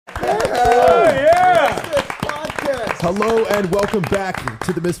Hello and welcome back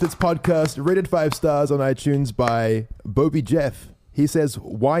to the Misfits podcast, rated 5 stars on iTunes by Bobby Jeff. He says,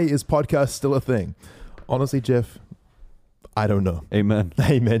 why is podcast still a thing? Honestly, Jeff, I don't know. Amen.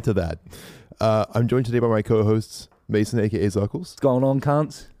 Amen to that. I'm joined today by my co-hosts, Mason, a.k.a. Zuckles. What's going on,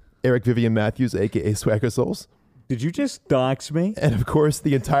 cunts? Eric Vivian Matthews, a.k.a. Swagger Souls. Did you just dox me? And of course,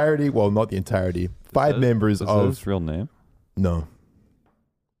 the entirety, well, not the entirety, 5 members Is of... that his real name? No.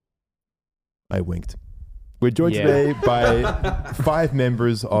 I winked. We're joined today by 5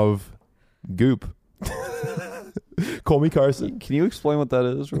 members of Goop. Call me Carson. Can you explain what that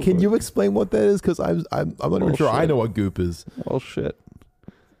is? Can you explain what that is? Because I'm not even sure I know what Goop is. Well, shit.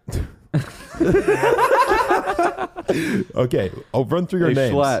 Okay, I'll run through your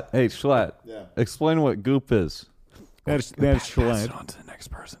names. Hey, Schlatt. Yeah. Explain what Goop is. That's Pass Schlatt. it on to the next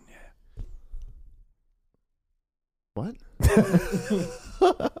person. Yeah. What?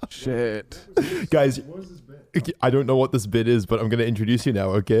 Shit. Guys, I don't know what this bit is, but I'm going to introduce you now,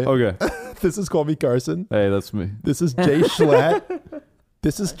 okay? Okay. This is Call Me Carson. Hey, that's me. This is Jay Schlatt.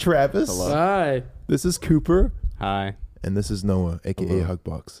 This is Travis. Hello. Hi. This is Cooper. Hi. And this is Noah, a.k.a. Hello.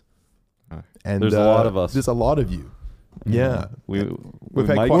 Hugbox. Hi. And There's a lot of us. There's a lot of you. Yeah. We had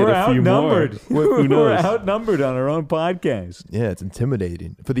might quite- get We're a few more. outnumbered. Who We're knows? outnumbered on our own podcast. Yeah, it's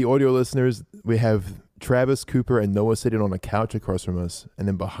intimidating. For the audio listeners, we have Travis, Cooper, and Noah sitting on a couch across from us, and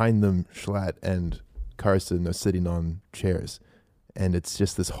then behind them, Schlatt and Carson are sitting on chairs. And it's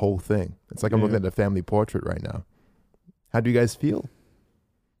just this whole thing. It's like I'm looking at a family portrait right now. How do you guys feel?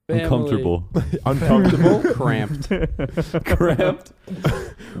 Uncomfortable. Uncomfortable? Cramped. Cramped.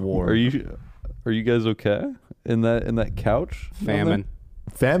 Warm. Are you guys okay in that couch? Famine.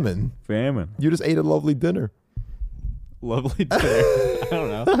 Famine? Famine. You just ate a lovely dinner. Lovely dinner. I don't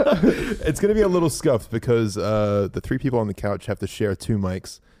know. It's going to be a little scuffed because the 3 people on the couch have to share 2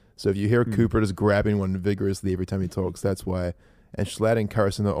 mics. So if you hear Cooper just grabbing one vigorously every time he talks, that's why. And Schlatt and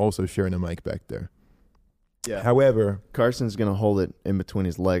Carson are also sharing a mic back there. Yeah. However, Carson's going to hold it in between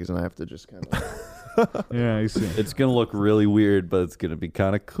his legs, and I have to just kind of... Yeah, I see. It's gonna look really weird, but it's gonna be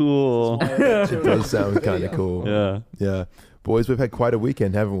kind of cool. it does sound kind of cool. Yeah. Yeah. Boys, we've had quite a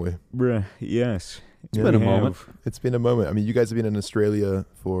weekend, haven't we? Bruh, yes. It's been a moment. It's been a moment. I mean, you guys have been in Australia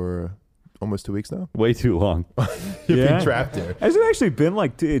for almost 2 weeks now. Way too long. You've Yeah. been trapped there. Has it actually been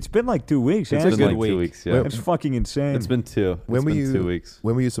like it's been like 2 weeks? It's hasn't been it? like 2 weeks. Yeah. It's fucking insane. It's been 2. When It's were been you- 2 weeks.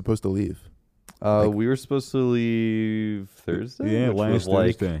 When were you supposed to leave? We were supposed to leave Thursday. yeah, which last was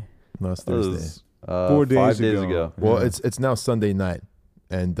like Thursday. Last that was, Thursday. 4 days 5 days ago. ago. Well, Yeah. it's now Sunday night,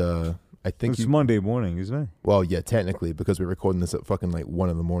 and I think It's you. Monday morning, isn't it? Well, yeah, technically, because we're recording this at fucking like 1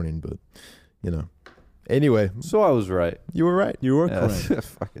 a.m, but you know. Anyway, So I was right. you were right. You were Yeah, correct.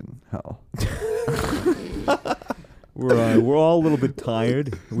 fucking hell. We're all a little bit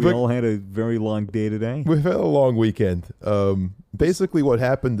tired. We But- all had a very long day today. We've had a long weekend. Basically, what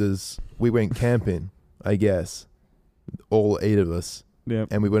happened is we went camping, I guess, all 8 of us, Yeah,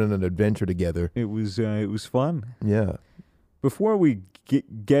 and we went on an adventure together. it was fun. Yeah. Before we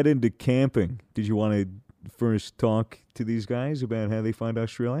get into camping, did you want to first talk to these guys about how they find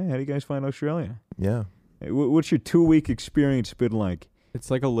Australia? How do you guys find Australia? Yeah. What's your 2-week experience been like? It's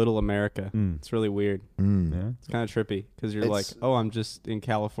like a little America. It's really weird. Mm. Yeah. It's kind of trippy because you're like, It's- oh, I'm just in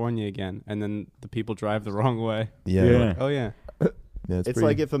California again. And then the people drive the wrong way. Yeah. Yeah. Like, oh, yeah. Yeah, It's pretty-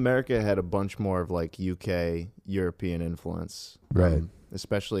 like if America had a bunch more of like UK, European influence. Right.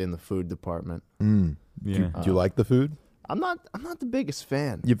 Especially in the food department. Mm. Yeah. Do you like the food? I'm not the biggest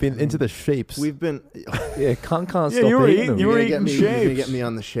fan. You've been into the shapes. We've been... Yeah, Yeah, can't stop you were eating eating- them. you were You're gonna eating You're going to shapes. get me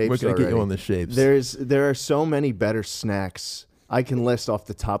on the shapes We're going to already. get you on the shapes. There are so many better snacks I can list off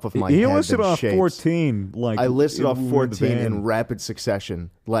the top of my He head listed than off shapes. 14. Like I listed off we were in the 14 van. in rapid succession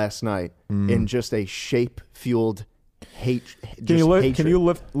last night Mm. in just a shape-fueled hate. Can you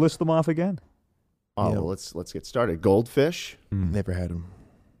hatred. list them off again? Oh, Yeah. well, let's get started. Goldfish. Never had them.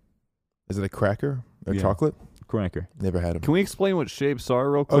 Is it a cracker or Yeah. chocolate? Cracker. Never had them. Can we explain what shapes are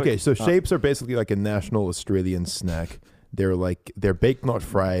real quick? Okay, so shapes are basically like a national Australian snack. They're baked, not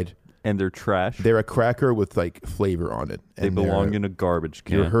fried. And they're trash. They're a cracker with like flavor on it. They belong in a garbage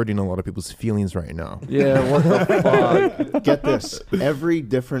You're can. hurting a lot of people's feelings right now. Yeah, what the fuck? Get this. Every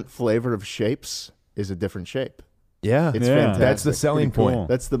different flavor of shapes is a different shape. Yeah, It's Yeah. fantastic. that's the selling Pretty point. cool.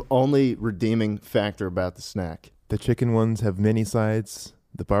 That's the only redeeming factor about the snack. The chicken ones have many sides.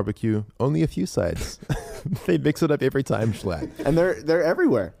 The barbecue, only a few sides. They mix it up every time, Schlatt. And they're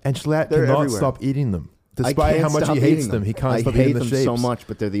everywhere. And Schlatt They're cannot everywhere. stop eating them. I Despite can't how much stop he hates eating them, he can't stop I hate eating the them shapes. so much,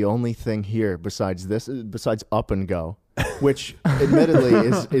 but they're the only thing here besides Up and Go, which admittedly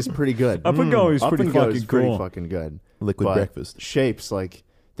is pretty good. Up and Go is Up pretty and Go fucking is pretty cool. fucking good. Liquid But breakfast. Shapes, like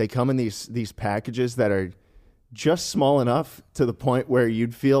they come in these packages that are just small enough to the point where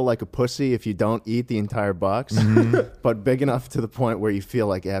you'd feel like a pussy if you don't eat the entire box, but big enough to the point where you feel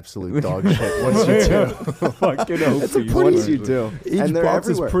like absolute dog shit once you do. Fucking OP. Once you do. Each And they're box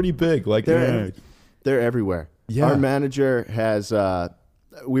everywhere. is pretty big. Like, They're everywhere. Yeah. Our manager has.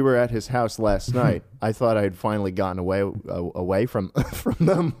 We were at his house last night. I thought I had finally gotten away from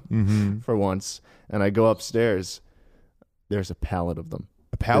them for once, and I go upstairs. There's a pallet of them.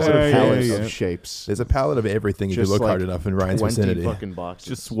 a pallet Yeah, of yeah, pallets. yeah. Of shapes. There's a pallet of everything if you Just look like hard enough in Ryan's 20 vicinity. fucking boxes.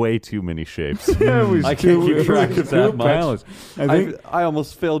 Just way too many shapes. Yeah, it was I can't keep track of that two much. pallets. I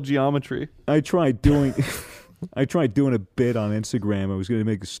almost failed geometry. I tried doing a bit on Instagram. I was going to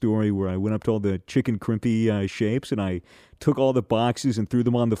make a story where I went up to all the chicken crimpy shapes and I took all the boxes and threw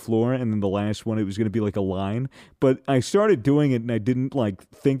them on the floor, and then the last one, it was going to be like a line. But I started doing it and I didn't like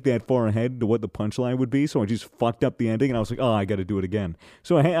think that far ahead to what the punchline would be, so I just fucked up the ending and I was like, oh, I got to do it again.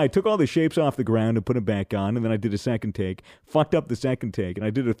 So I took all the shapes off the ground and put them back on, and then I did a second take, fucked up the second take, and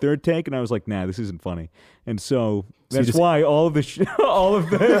I did a third take, and I was like, nah, this isn't funny. And so that's why all of the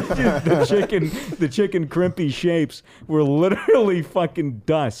the chicken crimpy shapes were literally fucking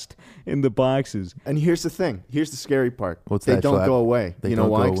dust in the boxes. And here's the thing. Here's the scary part. What's they that, don't Schlapp? go away. They You know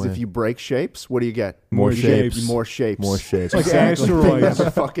don't why? go Because away. if you break shapes, what do you get? More shapes. More shapes. More shapes. Like Exactly. They asteroids.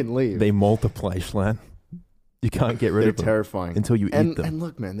 never fucking leave. They multiply, Schlan. You can't get rid They're of them terrifying until you eat and, them. And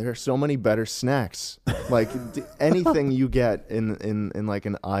look, man, there are so many better snacks. Like anything you get in like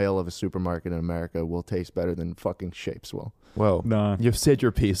an aisle of a supermarket in America will taste better than fucking shapes will. Well, Nah. you've said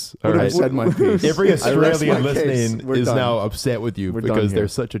your piece. All I've right. said my piece. Every I rest Australian my case. listening We're is done. now upset with you We're done because here. they're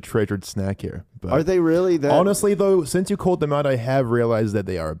such a treasured snack here. But Are they really that? honestly, though, since you called them out, I have realized that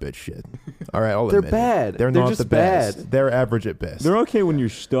they are a bit shit. All right, I'll They're admit it. bad. They're They're not just the best. bad. They're average at best. They're okay when you're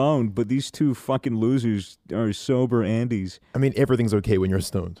stoned, but these two fucking losers are sober Andes. I mean, everything's okay when you're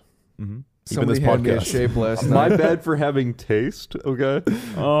stoned. Mm-hmm. Even this Somebody had me a podcast. shape last My night. bad for having taste, okay?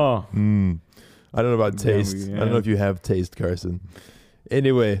 Oh, I don't know about Yeah, taste. I don't know if you have taste, Carson.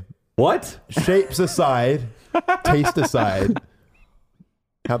 Anyway, What? shapes aside, taste aside,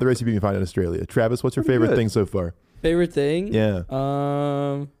 how the rest of you been finding in Australia? Travis, what's your Pretty favorite good. thing so far? Favorite thing? Yeah,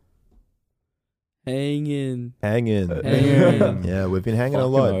 Hanging. hanging. Hanging. Yeah, we've been hanging a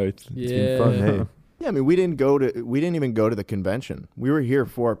lot. It's been fun. Hey, Yeah, I mean, we didn't even go to the convention. We were here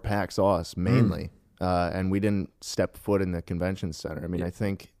for PAX Aus mainly, and we didn't step foot in the convention center. I mean, I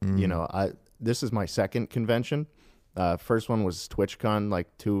think this is my second convention. First one was TwitchCon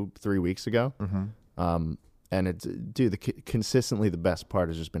like 2-3 weeks ago. And it's consistently the best part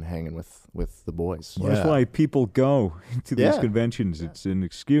has just been hanging with the boys. Well, that's Yeah. why people go to these Yeah. conventions. It's an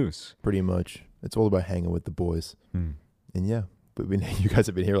excuse. pretty much. It's all about hanging with the boys. And yeah, but you guys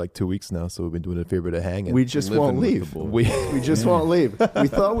have been here like 2 weeks now, so we've been doing a fair bit of hanging. We just won't leave. We We just won't leave. We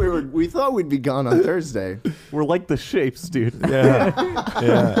thought we'd be gone on Thursday. We're like the shapes, dude.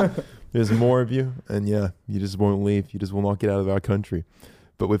 yeah. There's more of you, and yeah, you just won't leave. You just will not get out of our country.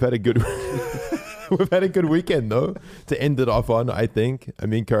 But we've had a good weekend though to end it off on. I think. I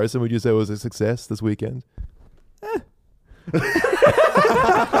mean, Carson, would you say it was a success this weekend?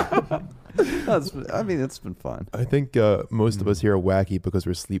 It's been fun. I think most of us here are wacky because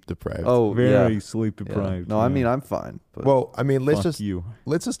we're sleep deprived. Oh, Very yeah. sleep deprived. No, I mean, I'm fine. But Well, I mean, let's Fuck you.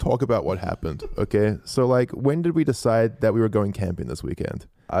 just talk about what happened. Okay, so like, when did we decide that we were going camping this weekend?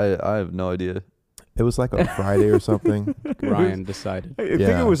 I have no idea. It was like on Friday or something. Ryan decided. I think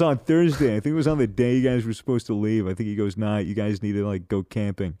Yeah. it was on Thursday. I think it was on the day you guys were supposed to leave. I think he goes, nah, you guys need to like go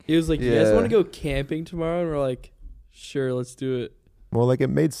camping. He was like, "You guys Yeah. want to go camping tomorrow?" And we're like, "Sure, let's do it." Well, like, it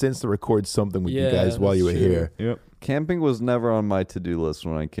made sense to record something with you Yeah, guys while you were that's true. here. Yep. Camping was never on my to-do list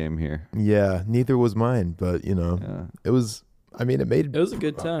when I came here. Yeah, neither was mine, but Yeah. it was. I mean, it made It was a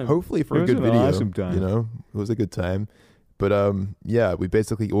good time. hopefully for It a was good an video. awesome time. It was a good time. But yeah, we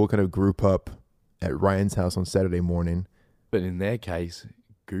basically all kind of group up at Ryan's house on Saturday morning. But in their case,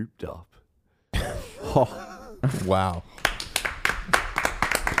 gooped up. Wow.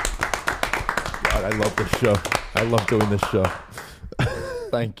 God, I love this show. I love doing this show.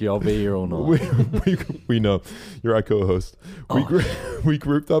 Thank you. I'll be here all night. We know you're our co-host. We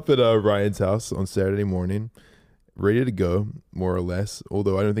grouped up at Ryan's house on Saturday morning, ready to go, more or less.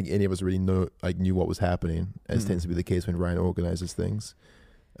 Although I don't think any of us really knew what was happening, as tends to be the case when Ryan organizes things.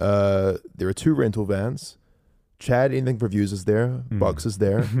 There are 2 rental vans. Chad Anything Reviews is there. Bucks is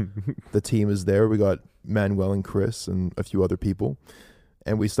there. The team is there. We got Manuel and Chris and a few other people.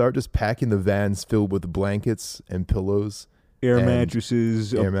 And we start just packing the vans filled with blankets and pillows. Air And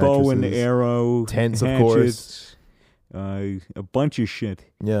mattresses, air a bow and mattresses, arrow, tents, of course. hatchets, a bunch of shit.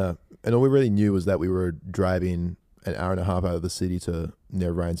 Yeah. And all we really knew was that we were driving an hour and a half out of the city to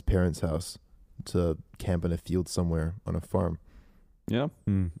near Ryan's parents' house to camp in a field somewhere on a farm. Yeah.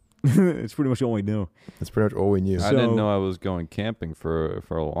 It's pretty much all we knew. That's pretty much all we knew. I didn't know I was going camping for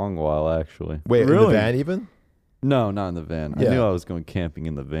a long while, actually. Wait, in Really? the van even? No, not in the van. Yeah. I knew I was going camping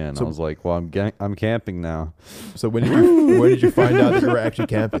in the van. So- I was like, well, I'm camping now. So when did you find out that you were actually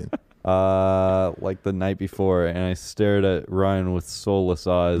camping? Like the night before, and I stared at Ryan with soulless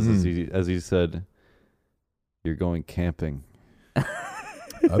eyes as he said, "You're going camping."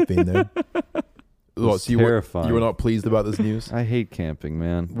 I've been there. Well, so terrifying. you were not pleased about this news? I hate camping,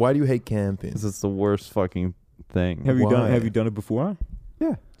 man. Why do you hate camping? 'Cause it's the worst fucking thing. Have you Why? done it before?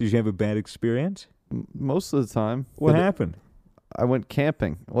 Yeah. Did you have a bad experience? Most of the time. What happened? I went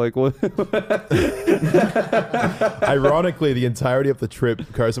camping. Like what? Ironically, the entirety of the trip,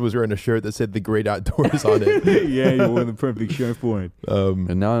 Carson was wearing a shirt that said "The Great Outdoors" on it. Yeah, you wore the perfect shirt for it.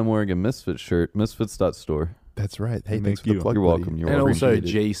 And now I'm wearing a Misfit shirt. Misfits.store. That's right. Hey, Thank thanks for the you. plug, You're buddy. welcome. You're And welcome. also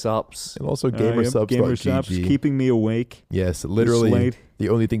Appreciate it. G-Subs. And also Yep, GamerSubs.gg. GamerSubs, keeping me awake. Yes, this literally late. the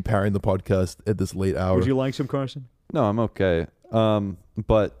only thing powering the podcast at this late hour. Would you like some, Carson? No, I'm okay.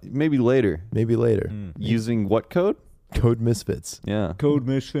 But maybe later. Maybe later. Using what code? Code Misfits. Yeah. Code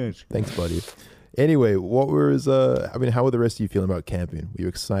Misfits. Thanks, buddy. Anyway, how were the rest of you feeling about camping? Were you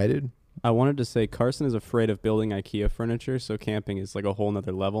excited? I wanted to say Carson is afraid of building IKEA furniture, so camping is like a whole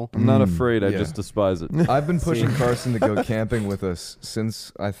nother level. I'm not afraid. I Yeah. just despise it. I've been pushing Carson to go camping with us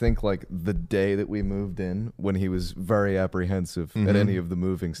since I think like the day that we moved in, when he was very apprehensive at any of the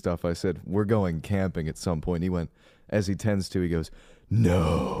moving stuff. I said, "We're going camping at some point." He went, as he tends to, he goes,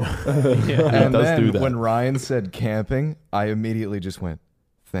 "No." And does then do that. when Ryan said camping, I immediately just went,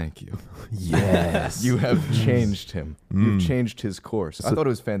 "Thank you. Yes. You have changed him. You've changed his course." I So- thought it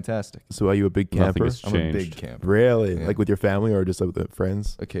was fantastic. So are you a big Nothing camper? has I'm a big changed. camper. Really? Yeah. Like with your family or just like with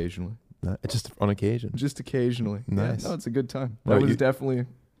friends? Occasionally. Just on occasion. Just occasionally. Nice. Yeah, no, it's a good time. Right, That was you- definitely...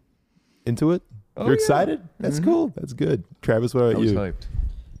 Into it? Oh, You're yeah. excited? That's cool. That's good. Travis, what I about was you? hyped.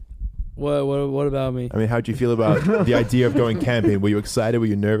 What about me? I mean, how'd you feel about the idea of going camping? Were you excited? Were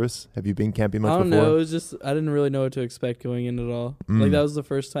you nervous? Have you been camping much I don't before? know. It was just I didn't really know what to expect going in at all. Mm. Like that was the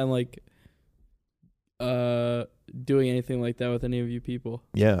first time doing anything like that with any of you people.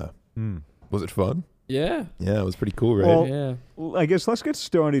 Yeah. Was it fun? Yeah. Yeah, it was pretty cool, right? Well, Yeah. Well, I guess let's get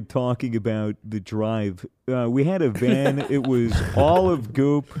started talking about the drive. We had a van. It was all of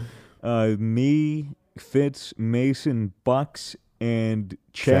Goop, me, Fitz, Mason, Bucks, and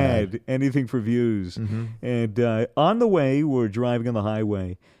Chad. Anything for views. And on the way, we're driving on the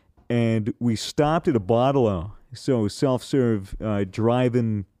highway, and we stopped at a Bottle-O. So self-serve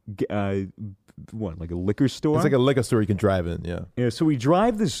driving, like a liquor store? It's like a liquor store you can drive in, yeah. Yeah, so we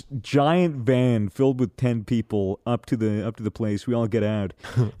drive this giant van filled with 10 people up to the place. We all get out,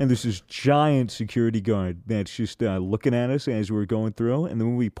 and there's this giant security guard that's just looking at us as we're going through. And then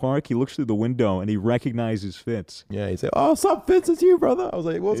when we park, he looks through the window and he recognizes Fitz. Yeah, he's like, "Oh, sup, Fitz, it's you, brother." I was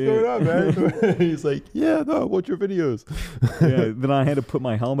like, "What's Yeah. going on, man?" He's like, "Yeah, no, watch your videos." Yeah, then I had to put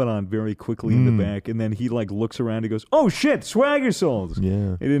my helmet on very quickly in the back, and then he like looks around and goes, "Oh shit, Swagger Souls!"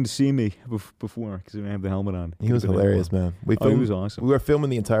 Yeah. He didn't see me before because I didn't have the helmet on. He was hilarious, man. He was awesome. We were filming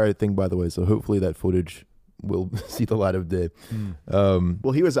the entire thing, by the way, so hopefully that footage will see the light of day.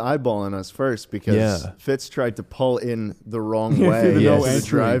 Well, he was eyeballing us first because Yeah. Fitz tried to pull in the wrong Yeah, way through the no into the entry.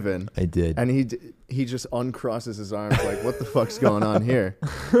 drive-in. I did. And he just uncrosses his arms like, "What the fuck's going on here?"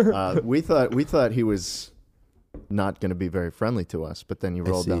 We thought he was not going to be very friendly to us, but then you I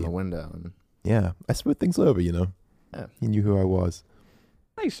rolled down see. the window. And Yeah, I smooth things over, you know. Yeah. He knew who I was.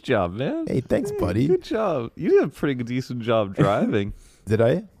 Nice job, man. Hey, thanks, buddy. Good job. You did a pretty decent job driving. Did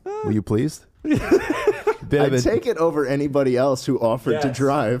I? Were you pleased? Better I'd than- take it over anybody else who offered to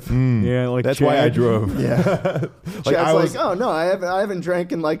drive. Yeah, like That's why I Chad. drove. Yeah. Like, Chad's I was, like, "Oh no, I haven't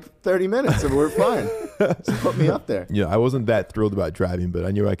drank in like 30 minutes, and we're fine. Just put me up there." yeah, I wasn't that thrilled about driving, but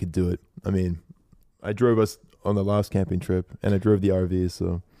I knew I could do it. I mean, I drove us on the last camping trip, and I drove the RV,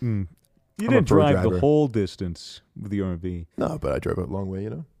 so You I'm a didn't pro drive driver. the whole distance with the RV. no, but I drove a long way, you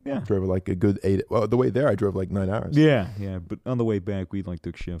know. Yeah. Drove like a good 8. Well, the way there, I drove like 9 hours. Yeah, but on the way back, we like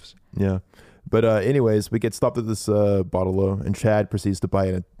took shifts. Yeah. But anyways, we get stopped at this Bottle-O, and Chad proceeds to buy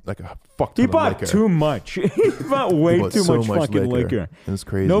a fuck ton He of bought liquor. too much. He bought way He bought too so much fucking liquor. It was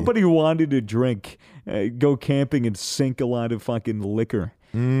crazy. Nobody wanted to drink, go camping and sink a lot of fucking liquor.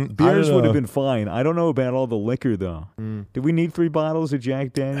 Beers would have been fine. I don't know about all the liquor though. Did we need 3 bottles of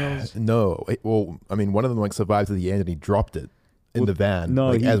Jack Daniels? No. Well, I mean, one of them like survived to the end, and he dropped it in the van. No,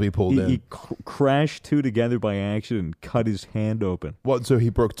 like, as we pulled in. He crashed 2 together by accident and cut his hand open. What? So he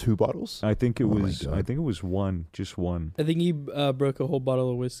broke 2 bottles? I think it my was. God. I think it was one, just one. I think he broke a whole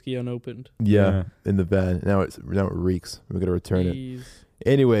bottle of whiskey unopened. Yeah, in the van. Now it reeks. We got to return it. Jeez.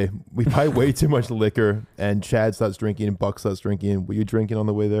 Anyway, we buy way too much liquor, and Chad starts drinking, and Buck starts drinking. Were you drinking on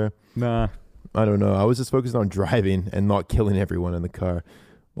the way there? Nah. I don't know. I was just focused on driving and not killing everyone in the car.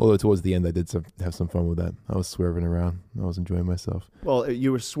 Although towards the end, I did have some fun with that. I was swerving around. I was enjoying myself. Well,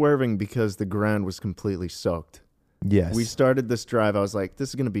 you were swerving because the ground was completely soaked. Yes. We started this drive. I was like, this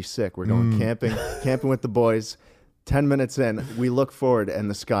is going to be sick. We're going camping with the boys. 10 minutes in, we look forward, and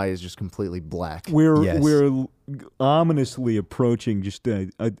the sky is just completely black. We're ominously approaching just a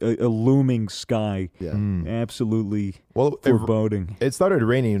looming sky. Yeah. Absolutely Well, foreboding. it started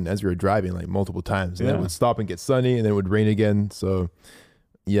raining as we were driving, like multiple times. And then it Yeah. would stop and get sunny, and then it would rain again. So,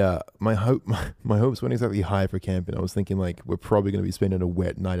 yeah, my hopes weren't exactly high for camping. I was thinking, like, we're probably going to be spending a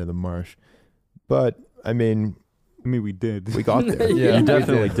wet night in the marsh. But, I mean, we did. we got there. Yeah, you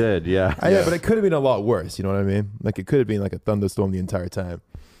definitely did. Yeah. Yeah, but it could have been a lot worse. You know what I mean? Like, it could have been like a thunderstorm the entire time.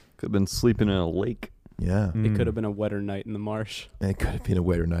 Could have been sleeping in a lake. Yeah. It could have been a wetter night in the marsh. And it could have been a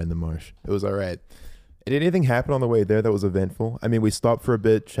wetter night in the marsh. It was all right. Did anything happen on the way there that was eventful? I mean, we stopped for a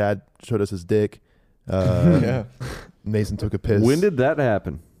bit. Chad showed us his dick. Yeah. Mason took a piss. When did that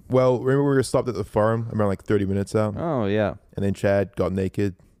happen? Well, remember we were stopped at the farm around like 30 minutes out, Oh, yeah. and then Chad got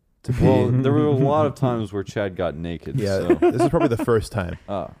naked to pee. Well, there were a lot of times where Chad got naked. Yeah, So. this is probably the first time.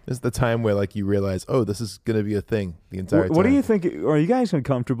 Oh. This is the time where like you realize, oh, this is gonna be a thing the entire time. What do you think? Are you guys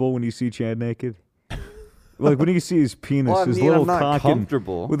uncomfortable when you see Chad naked? Like when you see his penis, Well, I his mean, little I'm not cock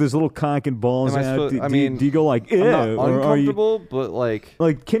comfortable. with his little cock and balls Am I out. supposed- Do, I do you- mean, do you go like, ew? I'm not Or are you uncomfortable, but like,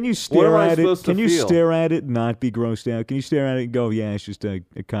 like, can you What stare am I at it? supposed to Can you feel? stare at it and not be grossed out? Can you stare at it and go, yeah, it's just a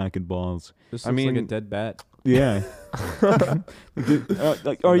cock and balls? Just I looks like a mean- dead bat. Yeah.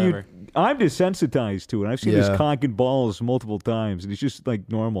 Like, are you? Whatever. I'm desensitized to it. I've seen Yeah. his cock and balls multiple times, and it's just like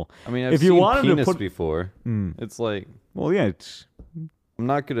normal. I mean, I've If you seen wanted to penis put- before. Mm. It's like, Well, yeah, it's I'm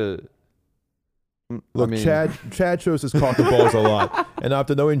not gonna. Look, I mean, Chad shows his cock and balls a lot, and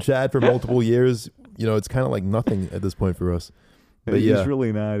after knowing Chad for multiple years, you know, it's kind of like nothing at this point for us. But it's yeah,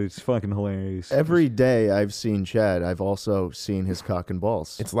 really not. It's fucking hilarious. Every day I've seen Chad, I've also seen his cock and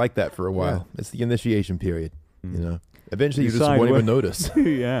balls. it's like that for a while. It's the initiation period. Mm. You know, eventually you just Decide won't what- even notice.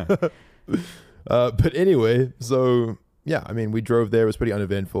 Yeah. But anyway, so yeah, I mean, we drove there. It was pretty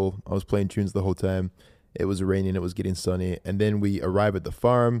uneventful. I was playing tunes the whole time. It was raining. It was getting sunny. And then we arrive at the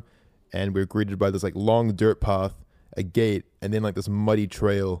farm, and we're greeted by this like long dirt path, a gate, and then like this muddy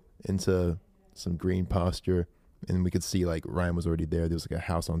trail into some green pasture. And we could see like Ryan was already there. There was like a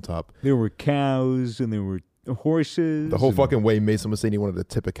house on top. There were cows and there were horses. The whole and- fucking way Mason was saying he wanted to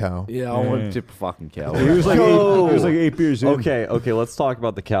tip a cow. Yeah, I want to tip a fucking cow. He was like Go! he was like 8 beers in. okay. Let's talk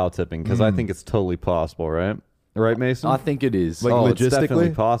about the cow tipping because I think it's totally possible, right? Right, Mason? I think it is. Like, it's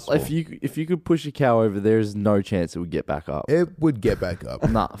definitely logistically? possible. if you could push a cow over, there's no chance it would get back up. It would get back up.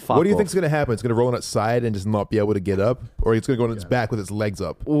 Nah, fuck What do you off. think's going to happen? It's going to roll on its side and just not be able to get up? Or it's going to go on its back with its legs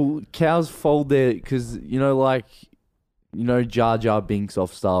up? Well, cows fold their because Jar Jar Binks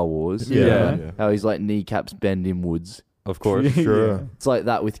off Star Wars. Yeah. How he's like kneecaps bend inwards. of course. Sure. Yeah. It's like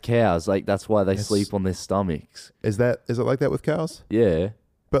that with cows. Like that's why they Yes. sleep on their stomachs. Is it like that with cows? Yeah.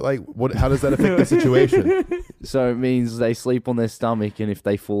 But like, how does that affect the situation? So it means they sleep on their stomach, and if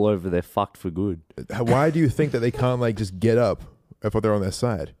they fall over, they're fucked for good. Why do you think that they can't like just get up if they're on their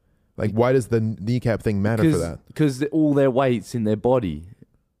side? Like, why does the kneecap thing matter for that? Because all their weight's in their body.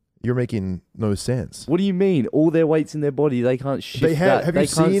 You're making no sense. What do you mean? All their weight's in their body. They can't shift They have. that. Have They you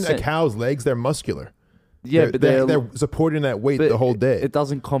can't seen a sen- cow's legs? They're muscular. Yeah, but they're supporting that weight but the whole day. It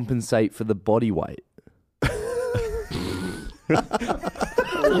doesn't compensate for the body weight.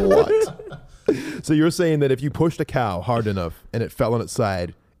 What? So you're saying that if you pushed a cow hard enough and it fell on its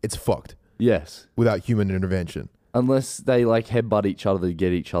side, it's fucked Yes. without human intervention? Unless they like headbutt each other to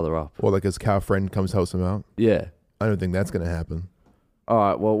get each other up. Or like his cow friend comes helps him out? Yeah. I don't think that's going to happen. All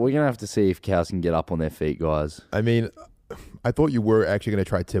right. Well, we're gonna have to see if cows can get up on their feet, guys. I mean, I thought you were actually going to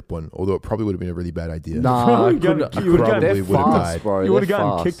try tip one, although it probably would have been a really bad idea. Nah, I You couldn't- got- you would've gotten- they're probably would've fast, died. bro. You would have They're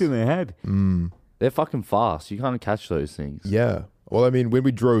gotten fast. kicked in the head. They're fucking fast. You can't catch those things. Yeah. Well, I mean, when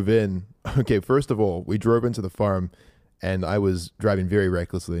we drove in, okay, first of all, we drove into the farm and I was driving very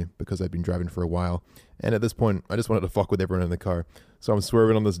recklessly because I'd been driving for a while. And at this point, I just wanted to fuck with everyone in the car. So I'm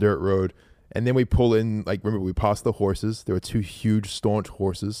swerving on this dirt road. And then we pull in, like, remember, we passed the horses. There were two huge, staunch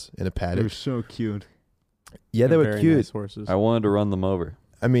horses in a They were paddock. so cute. Yeah, they were Very cute. nice horses. I wanted to run them over.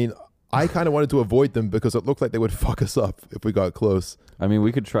 I mean, I kind of wanted to avoid them because it looked like they would fuck us up if we got close. I mean,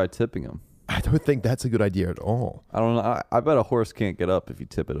 we could try tipping them. I don't think that's a good idea at all. I don't know. I bet a horse can't get up if you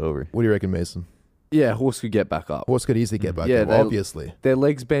tip it over. What do you reckon, Mason? Yeah, horse could get back up. Horse could easily get back Yeah, up, they- obviously. Their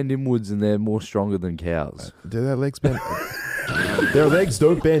legs bend inwards and they're more stronger than cows. Do their legs bend? Their legs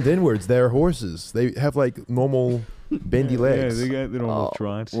don't bend inwards. They're horses. They have like normal bendy legs. Yeah, they got the normal Oh,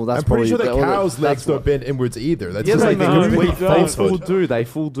 trots. Well, that's I'm pretty sure probably- the well, cows' legs that's don't what- bend inwards either. That's Yeah, just they like the do. complete They They falsehood. full do. They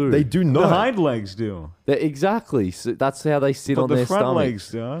full do. They do the not. hind legs do. Exactly. So that's how they sit But on the their front stomachs.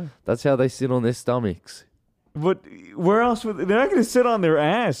 legs do. That's how they sit on their stomachs. But where else would they're not going to sit on their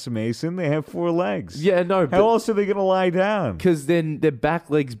ass, Mason? They have 4 legs. Yeah, no, How else are they going to lie down? because then their back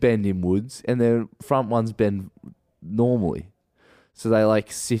legs bend inwards and their front ones bend normally. So they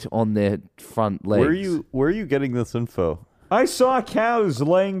like sit on their front legs. Where are you getting this info? I saw cows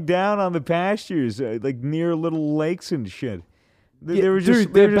laying down on the pastures, like near little lakes and shit. They, Yeah, they were just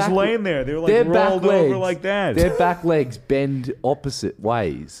dude, they were their just back- laying there. They were their like back rolled over legs- like that. Their back legs bend opposite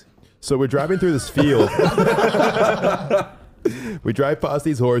ways. So we're driving through this field. We drive past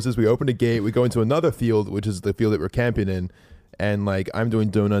these horses. We open a gate. We go into another field, which is the field that we're camping in. And like I'm doing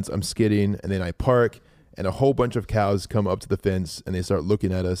donuts, I'm skidding, and then I park, and a whole bunch of cows come up to the fence and they start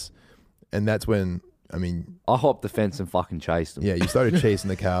looking at us. And that's when, I mean, I hopped the fence and fucking chased them. yeah, you started chasing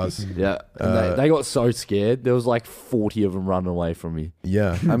the cows. Yeah. And they got so scared. There was like 40 of them running away from me.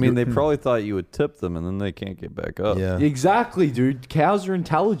 Yeah, I mean, they probably thought you would tip them, and then they can't get back up. yeah. Exactly, dude. Cows are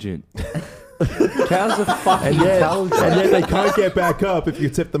intelligent. Cows are fucking And intelligent. yet they can't get back up if you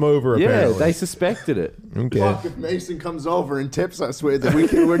tip them over. Yeah, Apparently, they suspected it. okay. Fuck, if Mason comes over and tips us with it,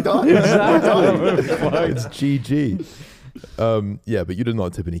 we're done. It's GG. Yeah, but you did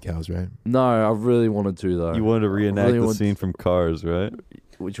not tip any cows, right? No, I really wanted to though. You wanted to reenact really the want- scene from Cars, right?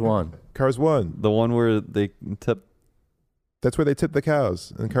 Which one? Cars won. The one where they tip. That's where they tip the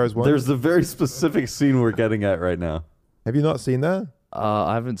cows, and Cars won. There's the very specific scene we're getting at right now. Have you not seen that?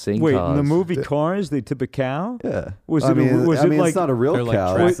 I haven't seen Wait, Cars. in the movie The- Cars, they tip a cow. Yeah. Was I it? mean, Was I it mean, like? it's not a real They're like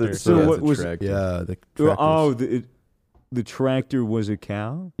cow. tractors. It's So a- what was? Yeah, the Oh, tractors. the tractor was a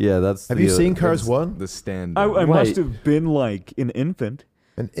cow. yeah, that's. Have the, you seen That's Cars 1? The stand. I Wait. must have been like an infant.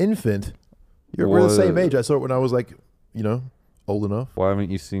 An infant? We're the same What? age. I saw it when I was like, old enough. Why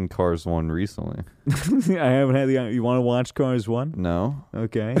haven't you seen Cars 1 recently? I haven't had the. You want to watch Cars 1? No.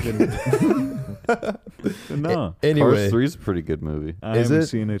 Okay. Then, no, Anyway. Cars 3 is a pretty good movie. I Is haven't it?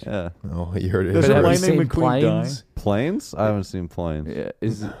 seen it. Yeah. Oh, you heard it. Does But it have you Lightning seen McQueen Planes? Planes? I haven't seen Planes. Yeah,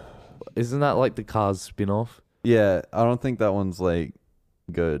 isn't that like the Cars spin-off? Yeah, I don't think that one's like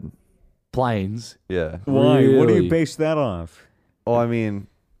good. Planes. Yeah. Why? What do you Really? base that off? Oh, I mean,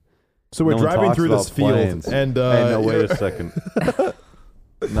 So we're No one driving talks through this about field, planes. and hey, no, wait a second.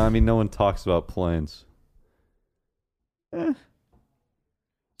 No, I mean, no one talks about planes. So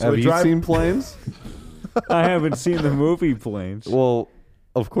Have we you drive- seen Planes? I haven't seen the movie Planes. Well,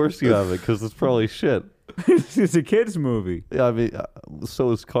 of course you haven't, because it's probably shit. It's a kids' movie. Yeah, I mean,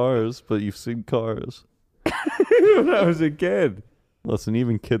 so is Cars, but you've seen Cars. When I was a kid. Listen,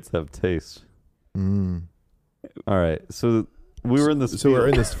 even kids have taste. Mm. All right, so we were in this. So we're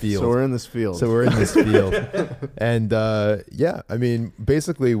in field. this field. So we're in this field. So we're in this field. And yeah, I mean,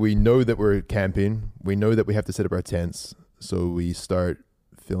 basically, we know that we're camping. We know that we have to set up our tents. So we start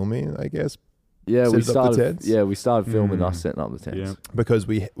filming, I guess, Yeah, Set we up the started. tents? Yeah, we started filming Mm. us setting up the tents. Yeah. because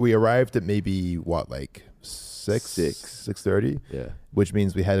we arrived at maybe like 6:30, Yeah. which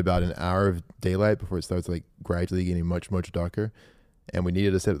means we had about an hour of daylight before it starts like gradually getting much darker. And we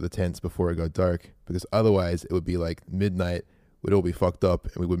needed to set up the tents before it got dark, because otherwise it would be like midnight. We'd all be fucked up,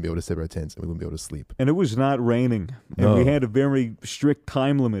 and we wouldn't be able to set up our tents, and we wouldn't be able to sleep. And it was not raining. And No. we had a very strict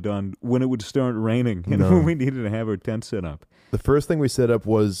time limit on when it would start raining and No. when we needed to have our tent set up. The first thing we set up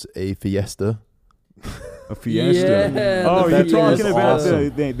was a Fiesta. A Fiesta. Yeah, Oh, the you're Fiesta talking is about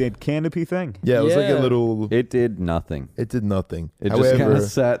awesome. that canopy thing? Yeah, it was like a Yeah. little. It did nothing. It did nothing. It just kind However, of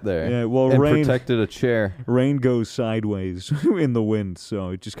sat there. Yeah, well, and rain protected a chair. rain goes sideways in the wind, so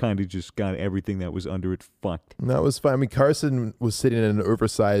it just kind of just got everything that was under it fucked. that was fine. I mean, Carson was sitting in an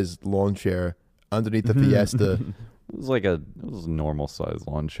oversized lawn chair underneath the Fiesta. It was a normal sized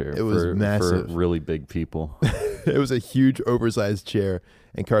lawn chair. It was for massive. really big people. It was a huge oversized chair,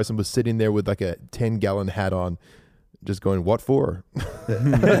 and Carson was sitting there with like a 10-gallon hat on, just going, "What for?"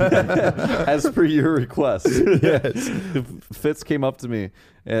 As per your request. Yes. Fitz came up to me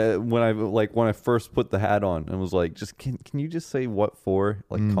when I first put the hat on and was like, "Just can you just say what for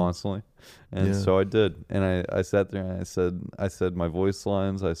constantly?" And Yeah. so I did, and I sat there and I said my voice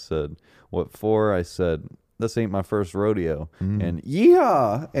lines. I said what for. I said this ain't my first rodeo, and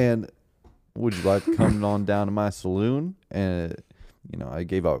yeah, and would you like to come on down to my saloon? And I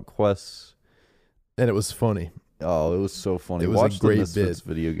gave out quests. And it was funny. Oh, it was so funny. It was a Watch great the Misfits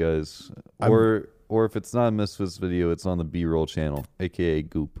bit. video, guys. I'm- Or if it's not a Misfits video, it's on the B-roll channel, aka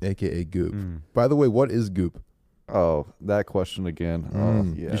Goop. AKA Goop. By the way, what is Goop? Oh, that question again.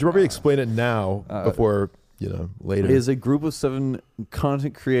 Oh, yeah. You should probably explain it now Uh, before later. It is a group of 7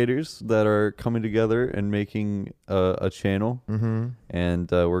 content creators that are coming together and making a channel. Mm-hmm.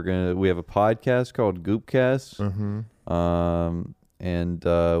 And we have a podcast called Goopcast. Mm-hmm. And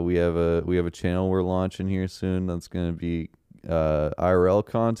we have a channel we're launching here soon that's gonna be IRL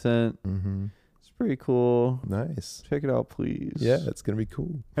content. Mm-hmm. It's pretty cool. Nice. Check it out, please. Yeah, it's gonna be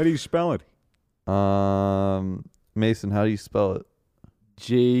cool. How do you spell it? Mason, how do you spell it?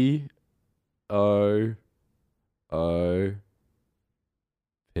 GOOP.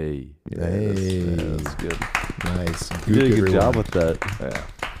 That's good. Nice. You did a good everyone. job with that.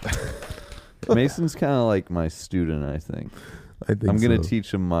 Yeah. Mason's kind of like my student, I think. I think I'm gonna so.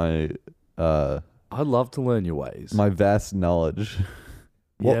 teach him my I'd love to learn your ways. my vast knowledge.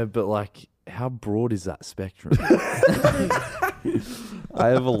 Yeah, but like, how broad is that spectrum? I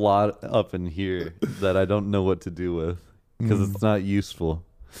have a lot up in here that I don't know what to do with because it's not useful.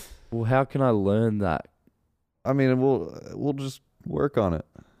 Well, how can I learn that? I mean, we'll just work on it.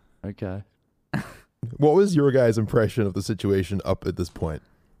 Okay. What was your guys' impression of the situation up at this point?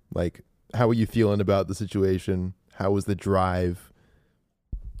 Like, how were you feeling about the situation? How was the drive?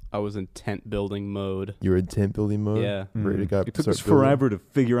 I was in tent building mode. You were in tent building mode? Yeah. Ready to go It took start us building? forever to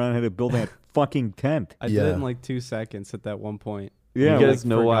figure out how to build that fucking tent. I did it Yeah. in like 2 seconds at that one point. Yeah, you guys like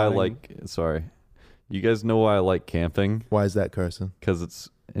know why I forgetting. like. Sorry, you guys know why I like camping? Why is that, Carson? Because it's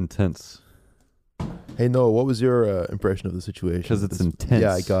intense. Hey, Noah, what was your impression of the situation? 'Cause it's This- intense.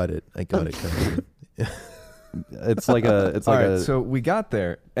 Yeah, I got it, Carson. It's like a. It's All like right, a. so we got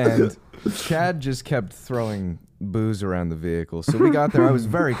there, and Chad just kept throwing booze around the vehicle. So we got there. I was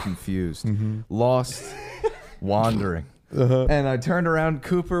very confused, lost, wandering. Uh-huh. And I turned around.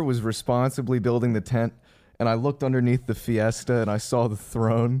 Cooper was responsibly building the tent, and I looked underneath the Fiesta, and I saw the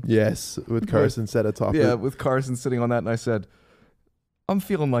throne. Yes, with Carson sat atop Yeah, it. with Carson sitting on that, and I said, I'm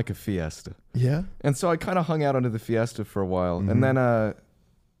feeling like a Fiesta. Yeah? And so I kind of hung out under the Fiesta for a while, and then,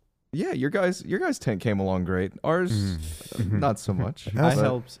 yeah, your guys' tent came along great. Ours, not so much. I But-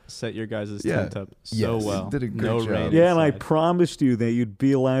 helped set your guys' Yeah. tent up so Yes. well. Did a great no job. rain Yeah, and I inside. promised you that you'd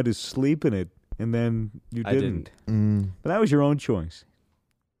be allowed to sleep in it, and then you I didn't. didn't. But that was your own choice.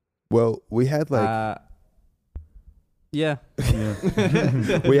 Well, we had like Yeah.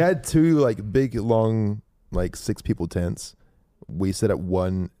 Yeah. we had 2 like big long like 6 people tents. We set up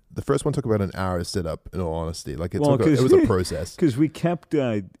one. The first one took about an hour to set up. In all honesty, like it Well, took. It was a process. Because we kept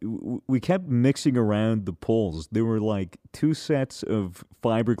mixing around the poles. There were like 2 sets of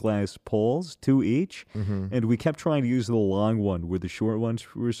fiberglass poles, 2 each, and we kept trying to use the long one where the short ones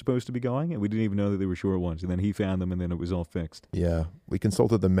were supposed to be going, and we didn't even know that they were short ones. And then he found them, and then it was all fixed. Yeah, we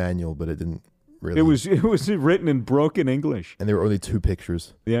consulted the manual, but it didn't really. It was written in broken English. and there were only 2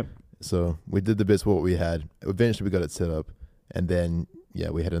 pictures. Yep. So we did the best with what we had. Eventually, we got it set up, and then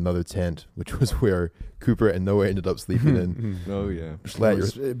we had another tent, which was where Cooper and Noah ended up sleeping in. Oh, yeah. Schlatt, It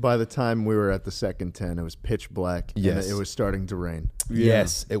was- by the time we were at the second tent, it was pitch black. Yes. And it was starting to rain.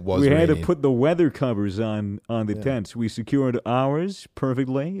 Yes, it was. We had to raining. put the weather covers on the Yeah. tents. We secured ours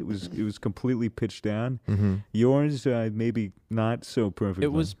perfectly. It was completely pitched down. Yours maybe not so perfectly.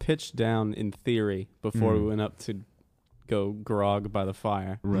 It was pitched down in theory before we went up to go grog by the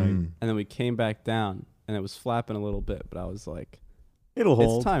fire. right. And then we came back down and it was flapping a little bit, but I was like, It'll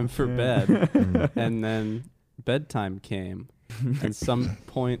hold. it's time for Yeah. bed. And then bedtime came. And some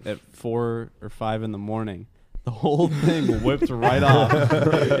point at 4 or 5 in the morning, the whole thing whipped right off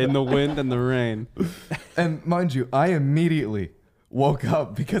in the wind and the rain. And mind you, I immediately woke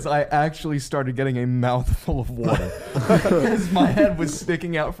up because I actually started getting a mouthful of water because my head was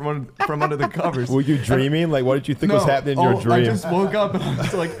sticking out from under the covers. Were you dreaming? Like, what did you think was happening in your dream? I just woke up and I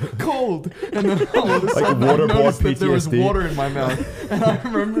was like, cold. And then all of a sudden I waterborne noticed that there was PTSD. water in my mouth. And I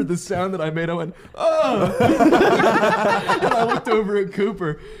remember the sound that I made. I went, oh. And I looked over at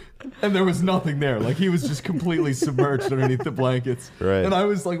Cooper. And there was nothing there. Like, he was just completely submerged underneath the blankets. Right. And I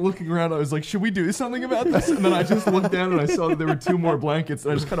was like looking around. I was like, should we do something about this? And then I just looked down and I saw that there were 2 more blankets.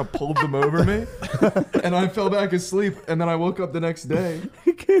 And I just kind of pulled them over me. And I fell back asleep. And then I woke up the next day.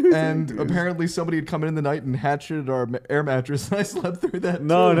 And apparently somebody had come in the night and hatcheted our air mattress. And I slept through that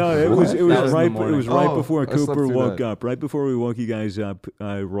No, too. no, it was That was in the right. It morning. was right Oh, before I slept Cooper through woke that. up. Right before we woke you guys up,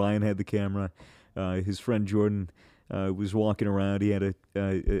 Ryan had the camera. His friend Jordan was walking around. He had a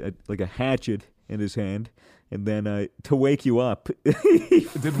like a hatchet in his hand, and then to wake you up, he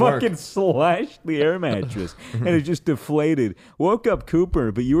didn't work. fucking slashed the air mattress, and it just deflated. Woke up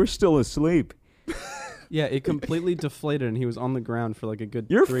Cooper, but you were still asleep. Yeah, it completely deflated, and he was on the ground for like a good.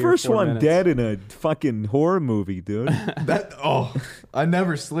 You're 3 first or 4 one minutes. dead in a fucking horror movie, dude. I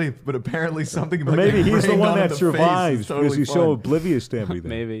never sleep, but apparently something. Or Like maybe he's the rained one on that the face is survives totally because he's fun. so oblivious to everything.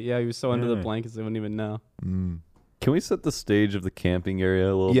 Maybe, yeah, he was so under the Yeah. blankets they wouldn't even know. Can we set the stage of the camping area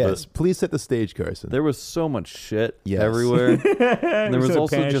a little Yes, bit? please set the stage, Carson. There was so much shit Yes. everywhere. And there was in a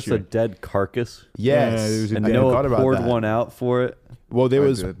also just a pasture. dead carcass. Yes, Yeah, there was a And I dead- Noah forgot about poured that. one out for it. Well, there I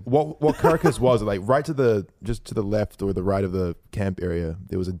was did. what carcass was it? Like right to the left or the right of the camp area.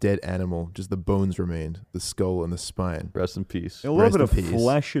 There was a dead animal. Just the bones remained, the skull and the spine. Rest in peace. A little Rest bit in of peace.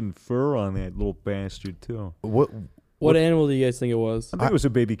 flesh and fur on that little bastard too. What animal do you guys think it was? I think it was a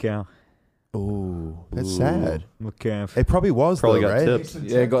baby cow, Oh, that's Ooh. sad. a calf. It probably was Probably though, got right? tipped.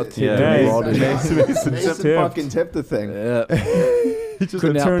 Yeah, got tipped. Yeah. and Yeah, rotted. Mason Tipped. fucking tipped the thing. Yeah. He just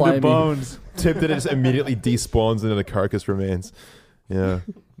Couldn't outplay turn to me. bones. tipped it. It just immediately despawns and then the carcass remains. Yeah,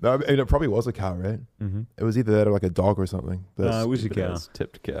 no, I mean, it probably was a cow, right? Mm-hmm. It was either that or like a dog or something. But It was a Stupid cow. ass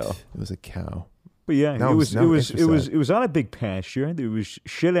tipped cow. it was a cow. But yeah, Now it was now it was on a big pasture. There was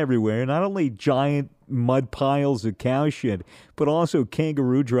shit everywhere. Not only giant mud piles of cow shit, but also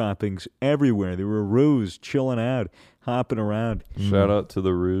kangaroo droppings everywhere. There were roos chilling out, hopping around. Shout out to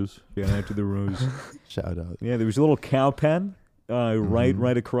the ruse. Shout out to the roos. Shout out. Yeah, there was a little cow pen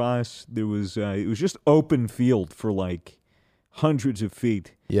right across. There was it was just open field for like hundreds of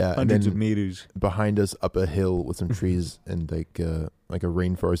feet, Yeah, and hundreds then of meters. behind us, up a hill with some trees and like a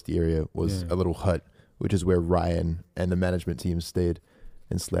rainforest area, was Yeah. a little hut, which is where Ryan and the management team stayed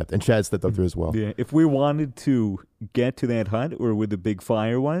and slept. And Chad slept up there as well. Yeah, if we wanted to get to that hut or where the big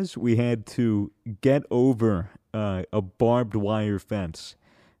fire was, we had to get over a barbed wire fence,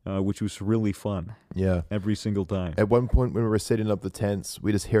 which was really fun Yeah. every single time. At one point, when we were setting up the tents,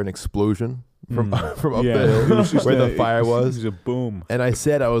 we just hear an explosion from from up Yeah, the it hill was just where a- the fire It was. was a boom. And I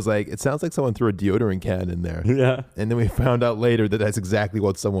said, I was like, it sounds like someone threw a deodorant can in there. Yeah. And then we found out later that that's exactly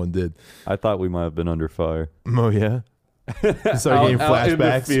what someone did. I thought we might have been under fire. Oh yeah. Started getting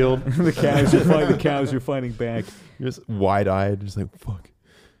flashbacks. The cows are fighting back. You're just wide-eyed, just like fuck.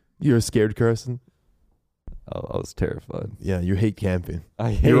 You're scared, Carson. I was terrified. Yeah, you hate camping.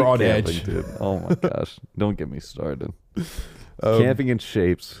 I hate You're on camping, edge. dude. Oh my gosh. Don't get me started. Um, Camping and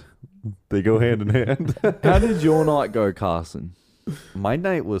shapes. They go hand in hand. How did your night go, Carson? My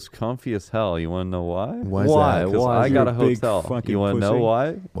night was comfy as hell. You want to know why? Why is Why? that? Because Why? I got You're a a big hotel. fucking You want to know pussy.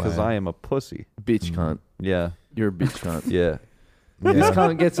 why? Because Why? I am a pussy. Bitch cunt. Yeah. You're a bitch cunt. Yeah. This Yeah,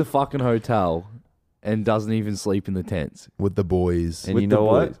 cunt gets a fucking hotel and doesn't even sleep in the tents. with the boys. And With you the know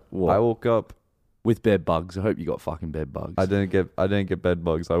boys. what? I woke up. With bed bugs. I hope you got fucking bed bugs. I didn't get bed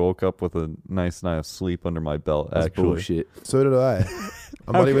bugs. I woke up with a nice night of sleep under my belt. That's actually. bullshit. So did I.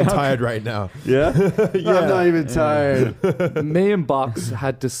 I'm not even tired right now. Yeah. Yeah. I'm not even tired. Me and Bucks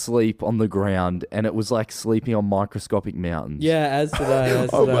had to sleep on the ground, and it was like sleeping on microscopic mountains. Yeah, as to that. As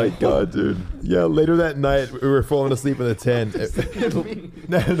to Oh that. my god, dude. Yeah, later that night we were falling asleep in the tent.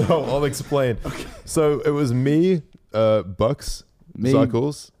 No, I'll explain. So it was me, Bucks, Me,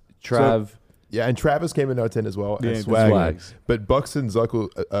 Zuckles. Trav, Yeah, and Travis came in our tent as well, Yeah, and the Swag. Swags. But Bucks and Zuckles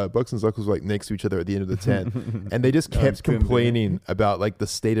were like next to each other at the end of the tent, and they just kept Tim, complaining about like the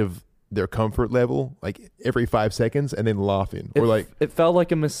state of their comfort level, like every 5 seconds, and then laughing or like, It felt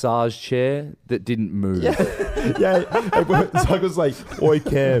like a massage chair that didn't move. yeah. Zuck was like, "Oi,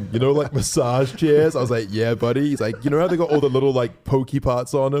 Cam, you know, like massage chairs." I was like, "Yeah, buddy." He's like, "You know how they got all the little like pokey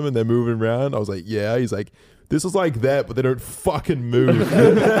parts on them and they're moving around?" I was like, "Yeah." He's like, "This is like that, but they don't fucking move."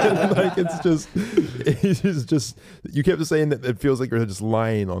 Like it's just. You kept saying that it feels like you're just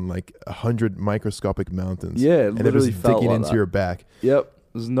lying on like 100 microscopic mountains. Yeah, it and they're literally just felt digging like into that. your back. Yep.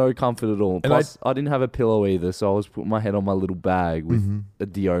 There's no comfort at all. And Plus, I didn't have a pillow either, so I was putting my head on my little bag with Mhm. a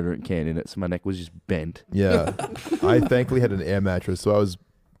deodorant can in it, so my neck was just bent. Yeah, I thankfully had an air mattress, so I was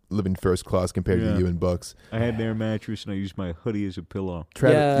living first class compared Yeah. to you and Bucks. I had an air mattress and I used my hoodie as a pillow.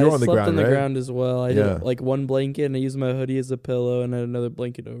 Travis, yeah, you're I on the slept ground, on the right? ground as well. I Yeah. did like one blanket and I used my hoodie as a pillow and I had another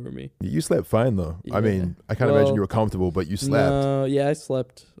blanket over me. You slept fine though. I Yeah. mean, I can't imagine Well, you were comfortable, but you slept. No, yeah, I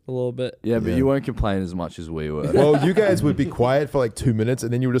slept a little bit. Yeah, but Yeah. you weren't complaining as much as we were. Well, you guys would be quiet for like 2 minutes,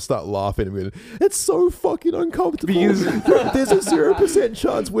 and then you would just start laughing. And we'd, it's so fucking uncomfortable. There's a 0%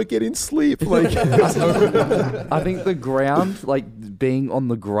 chance we're getting sleep. Like, I think the ground, like being on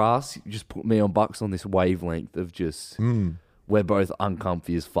the grass, just put me on Bucks on this wavelength of just we're both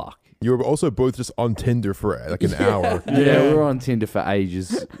uncomfy as fuck. you were also both just on Tinder for like an hour. Yeah, we were on Tinder for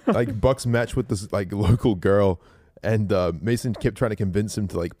ages. Like Bucks matched with this like local girl, and Mason kept trying to convince him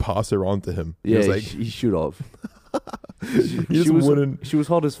to like pass her on to him. He Yeah, was like, he should have. You She just was wouldn't. she was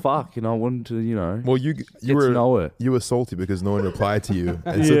hot as fuck, and I wanted to, you know, Well, you get to were know her. you were salty because no one replied to you,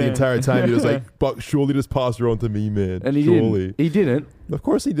 and so the Yeah. entire time you was like, "Buck, surely just pass her on to me, man. And he surely." didn't. He didn't. Of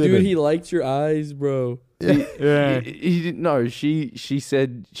course he didn't. Dude, he liked your eyes, bro. Yeah. He didn't know. She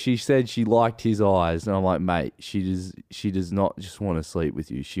said she liked his eyes, and I'm like, mate, she does not just want to sleep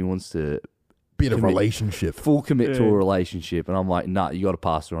with you. She wants to Be in a commit- relationship. full commit to Yeah. a relationship, and I'm like, nah, you got to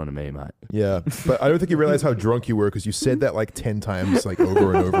pass her on to me, mate. Yeah, but I don't think you realized how drunk you were because you said that like 10 times, like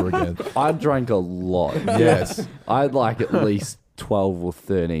over and over again. I drank a lot. Yes. I had like at least 12 or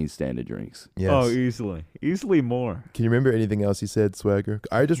 13 standard drinks. Yes. Oh, easily more. Can you remember anything else he said, Swagger?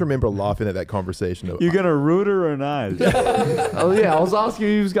 I just remember laughing at that conversation. You gonna root her or not? Oh yeah, I was asking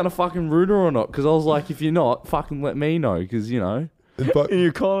if he was gonna fucking root her or not, because I was like, if you're not, fucking let me know, because you know. But And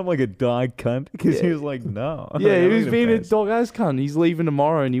you call him like a dog cunt because he was like, no. Yeah, I'm he was gonna being a pass. dog ass cunt. He's leaving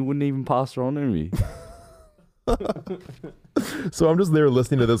tomorrow, and he wouldn't even pass her on to me. so I'm just there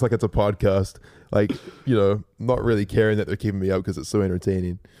listening to this like it's a podcast, like, you know, not really caring that they're keeping me up because it's so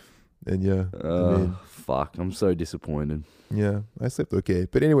entertaining. And yeah, I mean, Fuck, I'm so disappointed. yeah, I slept okay.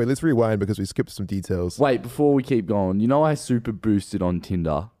 But anyway, let's rewind because we skipped some details. Wait, before we keep going, you know I super boosted on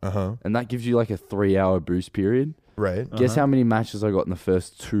Tinder, Uh-huh. and that gives you like a 3-hour boost period. Right. Guess how many matches I got in the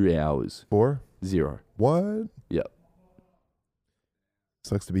first 2 hours? 4? 0. What? Yep.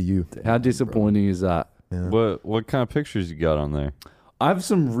 Sucks to be you. How disappointing is that? Yeah. What kind of pictures you got on there? I have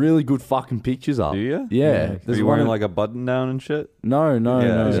some really good fucking pictures up. Do you? Yeah. Yeah. Are There's you one wearing of- like a button down and shit? No.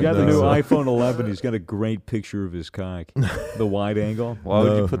 Yeah, He's got the No. new iPhone 11. He's got a great picture of his cock, the wide angle. Why would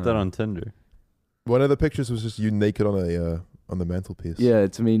No. you put that on Tinder? One of the pictures was just you naked on the mantelpiece. Yeah,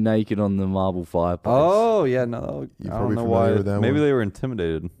 it's me naked on the marble fireplace. Oh yeah, no. You're I probably don't know familiar why. with that Maybe one. they were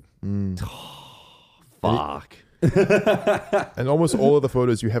intimidated. Mm. Fuck. And almost all of the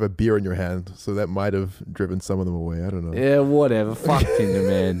photos you have a beer in your hand, so that might have driven some of them away. I don't know. Yeah, whatever. Fuck Tinder,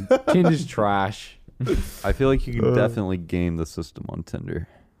 man. Tinder's trash. I feel like you can Uh. definitely game the system on Tinder.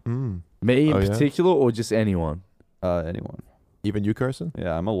 Mm. Me in Oh, yeah? particular, or just anyone? Anyone? Even you, Carson?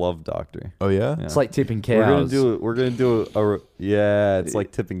 Yeah, I'm a love doctor. Oh yeah. Yeah. It's like tipping We're gonna cows. do it. We're gonna do yeah. It's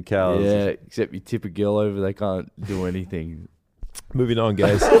like tipping cows. Yeah, except you tip a girl over, they can't do anything. Moving on,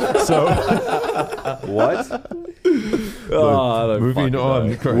 guys. So What? Oh, I don't moving fucking on.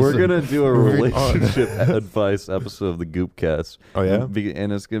 know. Carson. We're gonna do a Moving on. relationship advice episode of the Goopcast. Oh yeah.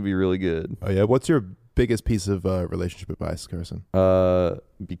 And it's gonna be really good. Oh yeah. What's your biggest piece of relationship advice, Carson?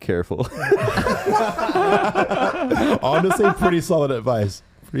 Be careful. Honestly, pretty solid advice.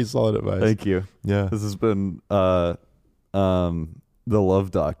 Pretty solid advice. Thank you. Yeah. This has been the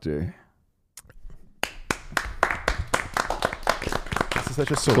Love Doctor. This is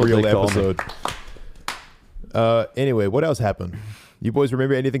such a That's what they surreal call me. episode. Anyway, what else happened? You boys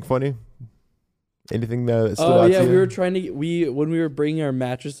remember anything funny? Anything that stood Oh out yeah, to you? we were trying to when we were bringing our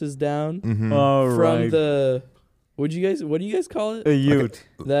mattresses down Mhm. Oh, from right. the what do you guys call it? A ute.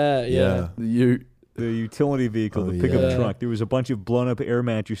 That yeah. The utility vehicle, Oh, the pickup yeah. truck. There was a bunch of blown up air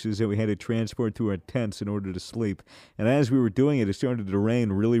mattresses that we had to transport to our tents in order to sleep. And as we were doing it, it started to rain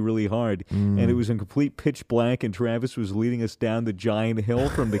really, really hard. Mm. And it was in complete pitch black, and Travis was leading us down the giant hill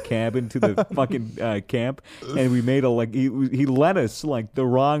from the cabin to the fucking camp. And we made he led us like the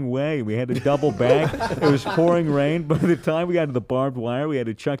wrong way. We had to double back. It was pouring rain. By the time we got to the barbed wire, we had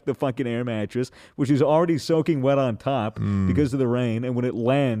to chuck the fucking air mattress, which is already soaking wet on top because of the rain. And when it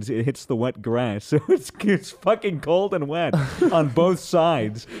lands, it hits the wet grass. So it's fucking cold and wet on both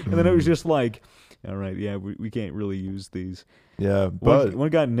sides. And then it was just like, all right, yeah, we can't really use these. Yeah, but One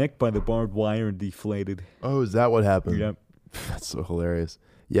got nicked by the barbed wire and deflated. oh, is that what happened? Yep. That's so hilarious.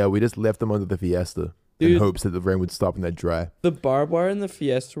 Yeah, we just left them under the Fiesta in Dude. hopes that the rain would stop and they'd dry. The barbed wire and the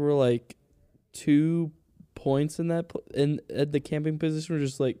Fiesta were like 2 points in that at the camping position, were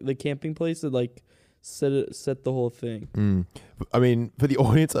just like the camping place that like set the whole thing. Mm. I mean, for the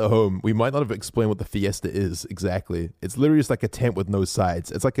audience at home, we might not have explained what the Fiesta is exactly. It's literally just like a tent with no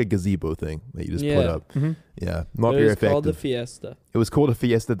sides. It's like a gazebo thing that you just put Yeah. up. Yeah, not It very was called the effective. Fiesta. It was called a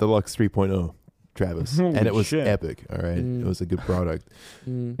Fiesta Deluxe 3.0, Travis, Holy and it was shit. epic. All right, Mm. it was a good product.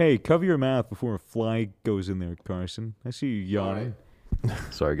 Mm. Hey, cover your mouth before a fly goes in there, Carson. I see you yawning.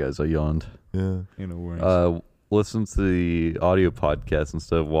 Sorry, guys, I yawned. Yeah. You know, worries. Listen to the audio podcast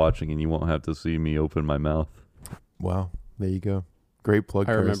instead of watching, and you won't have to see me open my mouth. Wow. There you go. Great plug.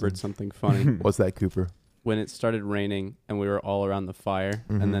 I Carson. remembered something funny. What's that, Cooper? when it started raining and we were all around the fire,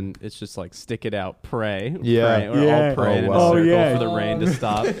 and then it's just like stick it out, pray. Yeah. pray. We're all praying in a Oh, circle yeah. for the rain to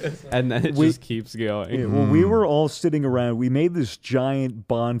stop, and then it just keeps going. Yeah, well, we were all sitting around. We made this giant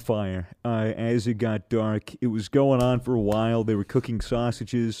bonfire as it got dark. It was going on for a while. They were cooking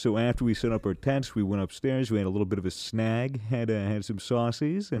sausages. So after we set up our tents, we went upstairs. We had a little bit of a snag. Had some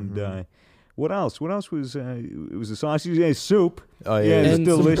sausages and. What else? What else was? It was a sausage. Yeah, soup. Oh yeah. It was And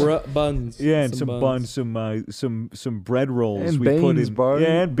delicious. some buns. Yeah, and some buns, some bread rolls. And we put beans, in, bro.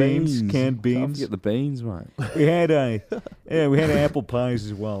 Yeah, and beans, canned Can't beans. forget the beans, mate. We had we had apple pies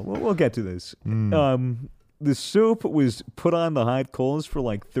as well. We'll get to this. The soup was put on the hot coals for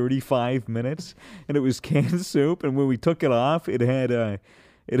like 35 minutes, and it was canned soup. And when we took it off, it had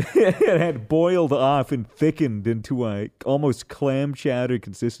it had boiled off and thickened into a almost clam chowder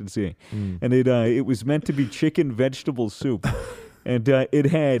consistency, and it was meant to be chicken vegetable soup, and it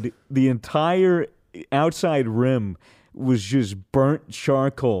had the entire outside rim was just burnt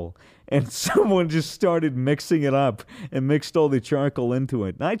charcoal. And someone just started mixing it up and mixed all the charcoal into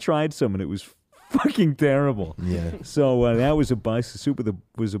it. And I tried some, and it was fucking terrible. Yeah. So that was a bust. The soup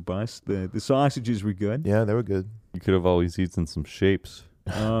was a bust. The sausages were good. Yeah, they were good. You could have always eaten some shapes.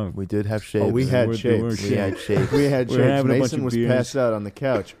 We did have shapes. Oh, we had They were shapes. We had shapes. We had We're shapes. having a bunch Mason of was beers. passed out on the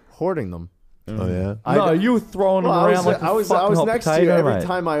couch, hoarding them. Oh yeah. No, you were throwing them Well, around like I was a fucking hot next to you. potato, Every mate.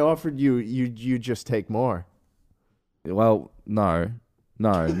 time I offered you just take more. Well, no,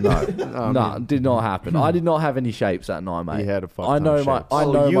 did not happen. I did not have any shapes that night, mate. You had a fuck I ton know of my. shapes. I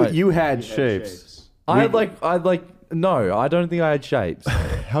know my. you had shapes. I had like. No, I don't think I had shapes.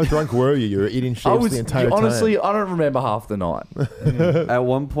 How drunk were you? You were eating I shapes was the entire honestly. time. I don't remember half the night. At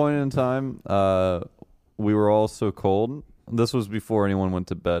one point in time, we were all so cold. This was before anyone went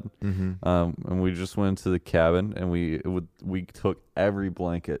to bed, and we just went to the cabin and we took every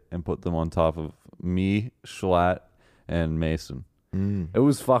blanket and put them on top of me, Schlatt, and Mason. It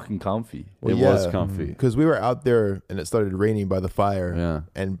was fucking comfy. It was comfy. Because we were out there and it started raining by the fire. Yeah.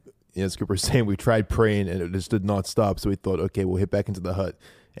 And as Cooper was saying, we tried praying and it just did not stop. So we thought, okay, we'll hit back into the hut.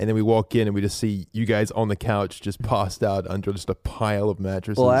 And then we walk in and we just see you guys on the couch just passed out under just a pile of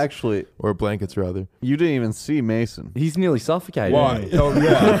mattresses. Well, actually, or blankets, rather. you didn't even see Mason. He's nearly suffocated. Why? Oh,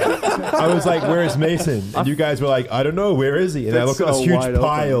 yeah. I was like, where's Mason? And you guys were like, I don't know. Where is he? And I That's look at this so huge wide open.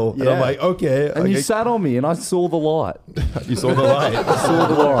 pile. And I'm Yeah. like, okay. And you sat on me, and I saw the light. You saw the light. Saw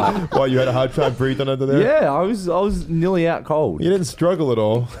the light. Why, you had a hard time breathing under there? Yeah, I was nearly out cold. You didn't struggle at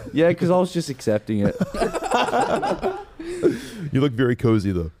all. Yeah, because I was just accepting it. You look very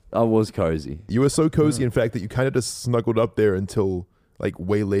cozy, though. I was cozy. You were so cozy, in fact, that you kind of just snuggled up there until like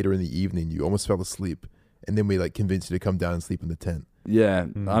way later in the evening. You almost fell asleep, and then we like convinced you to come down and sleep in the tent. Yeah,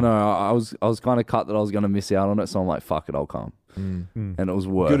 I know. I was kind of cut that I was going to miss out on it, so I'm like, fuck it, I'll come. And it was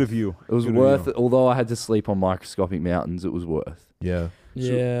worth. Good of you. It was Good of worth you. it. Although I had to sleep on microscopic mountains, it was worth. Yeah.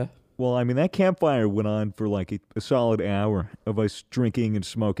 Yeah. Well, I mean, that campfire went on for like a solid hour of us drinking and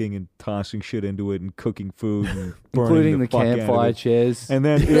smoking and tossing shit into it and cooking food and burning Including the fuck out of campfire it. chairs. And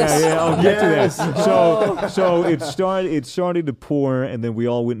then I'll get to that. So it started to pour, and then we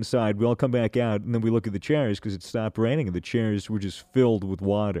all went inside. We all come back out, and then we look at the chairs because it stopped raining, and the chairs were just filled with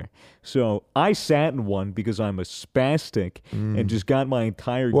water. So I sat in one because I'm a spastic and just got my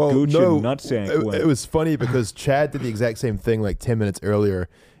entire gooch and nutsack wet. It was funny because Chad did the exact same thing like 10 minutes earlier.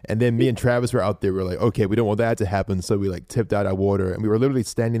 And then me and Travis were out there. We were like, okay, we don't want that to happen. So we like tipped out our water, and we were literally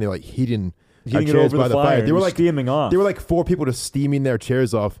standing there like heating our it chairs over by the fire. They were and like steaming off. There were like 4 people just steaming their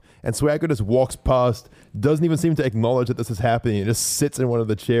chairs off, and Swagger just walks past, doesn't even seem to acknowledge that this is happening, and just sits in one of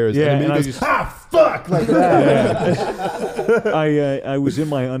the chairs. Yeah, and, and I goes, just- fuck, like that. I was in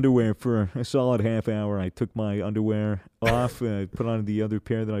my underwear for a solid half hour. I took my underwear off, put on the other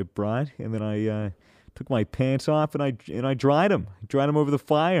pair that I brought, and then I took my pants off and I dried them. Dried them over the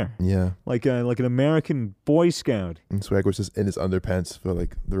fire, Yeah. like an American Boy Scout. And Swagger was just in his underpants for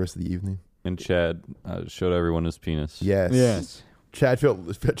like the rest of the evening. And Chad showed everyone his penis. Yes. Yes. Chad felt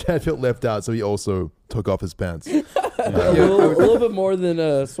left out, so he also took off his pants. A little bit more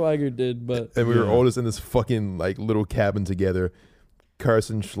than Swagger did, but And we were all just in this fucking like little cabin together.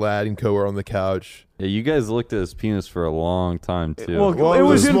 Carson, Schlatt, and Co were on the couch. Yeah, you guys looked at his penis for a long time too. Well, it it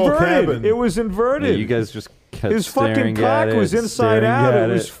was was a small inverted. cabin. It was Yeah, inverted. you guys just kept His fucking staring at cock it, was inside staring out. at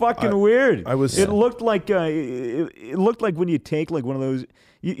It was fucking weird. I was- It looked like it looked like when you take like one of those.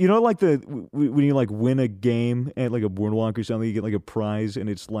 You know, like when you like win a game at like a boardwalk or something, you get like a prize, and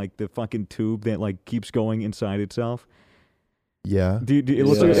it's like the fucking tube that like keeps going inside itself. Yeah. It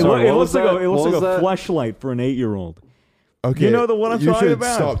looks Yeah. like Sorry, it what looks was like that? it looks What like was a that? fleshlight for an 8-year-old. Okay. You know the one I'm you talking should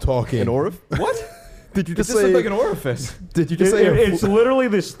about? stop talking. An orif? what? Did you It just just say? looked like an orifice. Did you just say? It's literally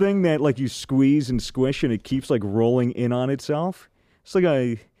this thing that like you squeeze and squish and it keeps like rolling in on itself. It's like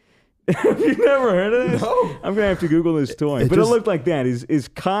a. Have you never heard of this? No. I'm gonna have to Google this toy, It but just- it looked like that. His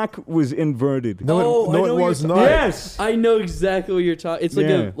cock was inverted. No, Oh, I no, know it what was you're not. Yes, I know exactly what you're talking. It's like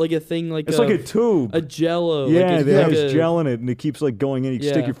Yeah. a thing like it's like a tube. a Jello. Yeah, like they like have a- gel in it, and it keeps like going in. You can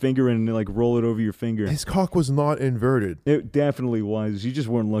stick Yeah. your finger in and like roll it over your finger. His cock was not inverted. It definitely was. You just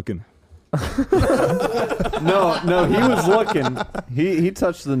weren't looking. No, he was looking. He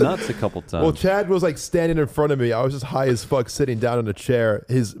touched the nuts a couple times. Well, Chad was like standing in front of me. I was just high as fuck, sitting down in a chair.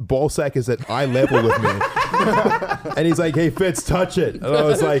 His ball sack is at eye level with me, and he's like, "Hey, Fitz, touch it." And I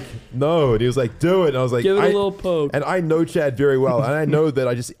was like, "No," and he was like, "Do it." And I was like, Give it a little poke. And I know Chad very well, and I know that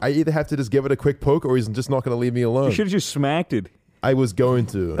I either have to just give it a quick poke, or he's just not going to leave me You alone. should have just smacked it. I was going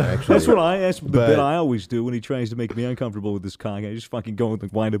to actually. That's the But- bit I always do when he tries to make me uncomfortable with his cock. I just fucking go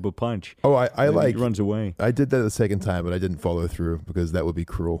and wind up a punch. Oh, I And like. he runs away. I did that the second time, but I didn't follow through because that would be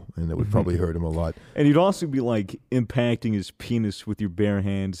cruel and it would probably hurt him a lot. And you'd also be like impacting his penis with your bare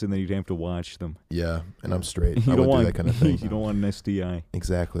hands, and then you'd have to watch them. Yeah, and I'm straight. You I don't would want do that kind of thing. You don't want an STI.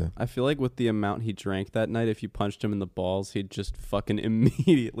 Exactly. I feel like with the amount he drank that night, if you punched him in the balls, he'd just fucking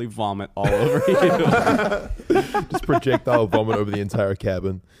immediately vomit all over you. Just projectile vomit over the entire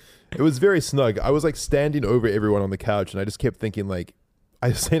cabin. It was very snug. I was like standing over everyone on the couch, and I just kept thinking, like, I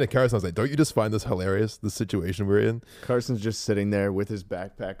was saying to Carson, I was like, "Don't you just find this hilarious? The situation we're in." Carson's just sitting there with his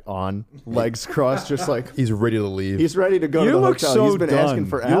backpack on, legs crossed, just like He's ready to leave. he's ready to go You to the look hotel. so He's been done. asking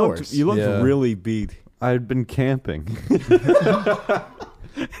for You hours. looked, you looked Yeah. really beat. I had been camping.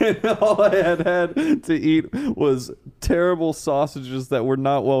 And all I had to eat was terrible sausages that were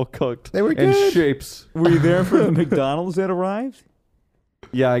not well cooked. They were and good. shapes. Were you there for the McDonald's that arrived?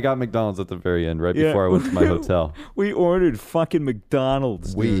 Yeah, I got McDonald's at the very end, right Yeah. before I went to my hotel. We ordered fucking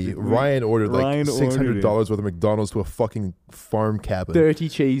McDonald's. dude. Ryan ordered like Ryan $600 worth of McDonald's to a fucking farm cabin. 30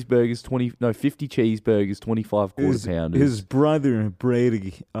 cheeseburgers, 50 cheeseburgers, 25 quarter pounders. His brother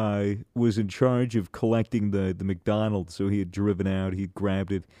Brady was in charge of collecting the McDonald's, so he had driven out. He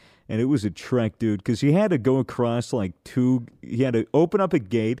grabbed it, and it was a trek, dude, because he had to go across he had to open up a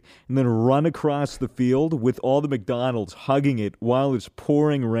gate and then run across the field with all the McDonald's hugging it while it's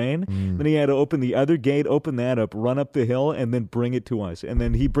pouring rain. Then he had to open the other gate, open that up, run up the hill, and then bring it to us. And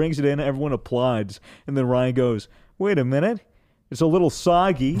then he brings it in, everyone applauds, and then Ryan goes, "Wait a minute. It's a little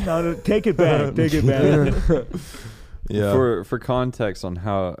soggy. No, take it back. Take it back." Yeah. For context on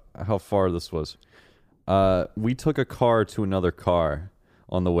how far this was, we took a car to another car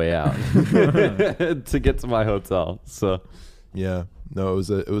on the way out to get to my hotel. So Yeah. No,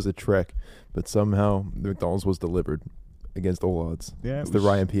 it was a trek, but somehow the McDonald's was delivered against all odds. Yeah, It's it the was-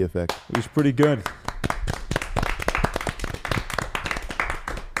 Ryan P effect. It was pretty good.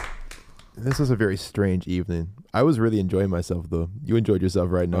 This was a very strange evening. I was really enjoying myself though. You enjoyed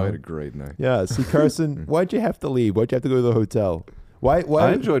yourself right No, now. I had a great night. Yeah. See, Carson, why'd you have to leave? Why'd you have to go to the hotel? Why?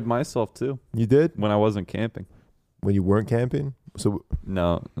 I enjoyed myself too You did when I wasn't camping. when you weren't camping. So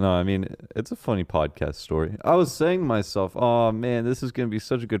No, I mean, it's a funny podcast story. I was saying to myself, oh man, this is going to be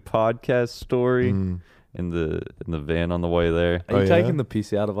such a good podcast story in the van on the way there. Are you yeah? taking the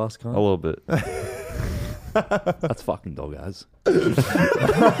piss out of us, A cunt? little bit. That's fucking dog ass.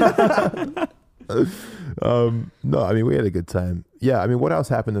 no, I mean we had a good time. Yeah, I mean what else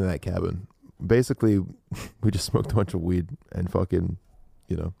happened in that cabin? Basically, we just smoked a bunch of weed and fucking,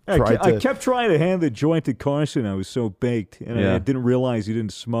 I kept trying to hand the joint to Carson. I was so baked, and I Yeah. didn't realize he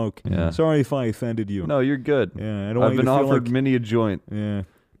didn't smoke. Yeah. Sorry if I offended you. No, you're good. Yeah, I don't want I've you been to feel offered like, many a joint. yeah.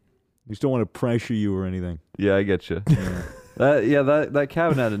 I just don't want to pressure you or anything. Yeah, I get you. That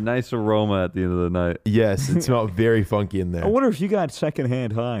cabin had a nice aroma at the end of the night. Yes, it smelled very funky in there. I wonder if you got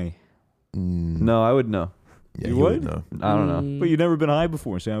secondhand high. No, I would know. Yeah, You he would? know. I don't know. But you've never been high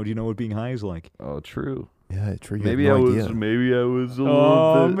before, so how would you know what being high is like? Oh, true. Yeah, true. You Maybe have I no was. idea. Maybe I was a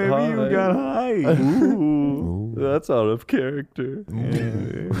Oh, little bit maybe high. you got high. Ooh, that's out of character.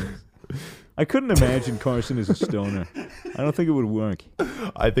 Yeah. I couldn't imagine Carson as a stoner. I don't think it would work.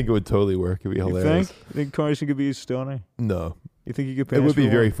 I think it would totally work. It'd be You hilarious. think? You think Carson could be a stoner? No, You think he could pass it would be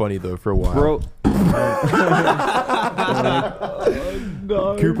for very one? funny though for a while. Bro,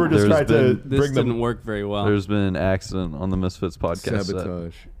 Cooper just There's tried to been- This bring didn't them. work very well. there's been an accident on the Misfits podcast. set.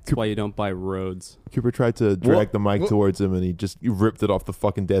 Sabotage. That's why you don't buy roads. Cooper tried to drag the mic towards him, and he ripped it off the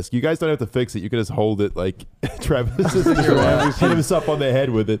fucking desk. You guys don't have to fix it. You can just hold it like Travis is hit himself on the head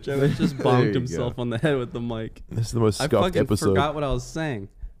with it. Travis just There bonked you himself on the head with the mic. This is the most I scuffed fucking episode. forgot what I was saying.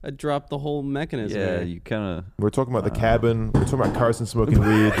 I dropped the whole mechanism. Yeah, here. you kind of. We're talking about the cabin. We're talking about Carson smoking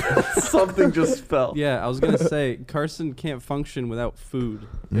weed. Something just fell. Yeah, I was gonna say Carson can't function without food.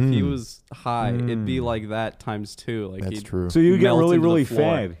 If he was high, it'd be like that times 2. Like That's he'd true. So you get melt really, into the really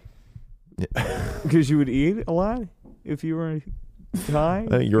floor. fat because you would eat a lot if you were high.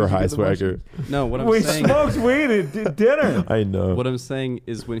 I think you're a high Did you get the motion? swagger. No, what I'm We saying. smoked weed at dinner. I know. What I'm saying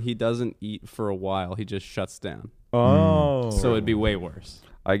is when he doesn't eat for a while, he just shuts down. Oh, So it'd be way worse.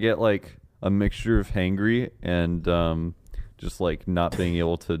 I get like a mixture of hangry and just like not being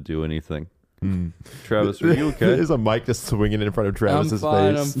able to do anything. Travis, are you okay? There's a mic just swinging in front of Travis's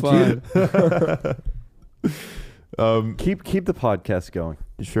I'm face. fine. Keep the podcast going.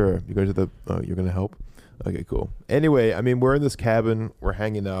 Sure. You guys are you're gonna help? Okay, cool. Anyway, I mean, we're in this cabin, we're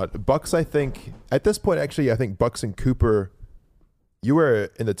hanging out. Bucks, I think at this point, actually, I think Bucks and Cooper, you were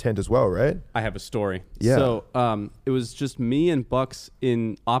in the tent as well, right? I have a story. Yeah. So it was just me and Bucks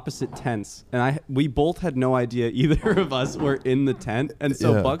in opposite tents, and we both had no idea either of us were in the tent. And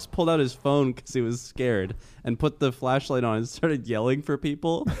so Yeah. Bucks pulled out his phone because he was scared and put the flashlight on and started yelling for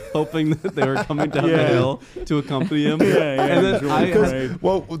people, hoping that they were coming down the hill to accompany him. And then I had,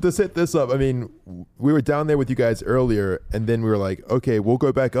 Well, to set this up, I mean, we were down there with you guys earlier, and then we were like, okay, we'll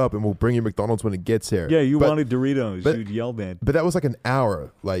go back up and we'll bring you McDonald's when it gets here. yeah. You But- wanted Doritos. but- You'd yelled at But that was like an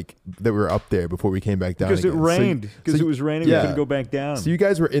hour, like that we were up there before we came back down. because it again. rained. Because so it was raining. yeah. We couldn't go back down. So you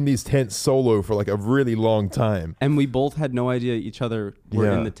guys were in these tents solo for like a really long time. and we both had no idea each other were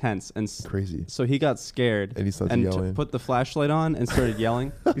Yeah. in the tents. And Crazy. so he got scared And he started yelling. put the flashlight on and started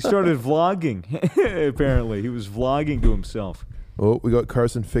yelling. He started vlogging. Apparently, he was vlogging to himself. Oh, we got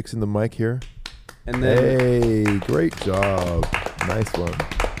Carson fixing the mic here. And then Hey, great job. Nice one.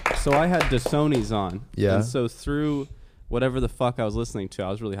 so I had Dasoni's on. Yeah. And so through whatever the fuck I was listening to, I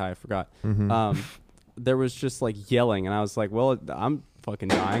was really high, I forgot. There was just like yelling, and I was like, well, I'm fucking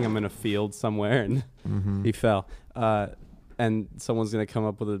dying. I'm in a field somewhere, and he fell. And someone's going to come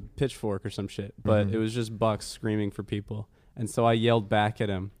up with a pitchfork or some shit. But it was just Bucks screaming for people. And so I yelled back at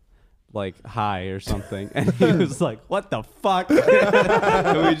him, like, hi or something. And he was like, what the fuck?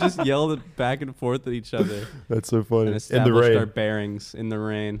 And we just yelled it back and forth at each other. That's so funny. And In the established rain. our bearings in the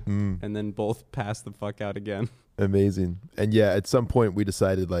rain. And then both passed the fuck out again. Amazing. And yeah, at some point we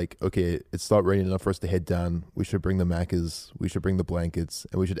decided like, okay, it's not raining enough for us to head down. We should bring the Macas, we should bring the blankets,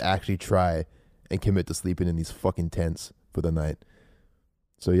 and we should actually try and commit to sleeping in these fucking tents for the night.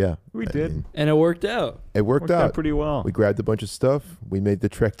 So yeah. We I did. mean, And it worked out. it worked out. pretty well. We grabbed a bunch of stuff. We made the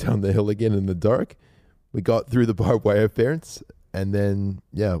trek down the hill again in the dark. We got through the barbed wire fence. And then,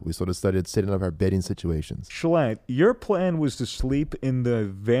 yeah, we sort of started setting up our bedding situations. Schlatt, your plan was to sleep in the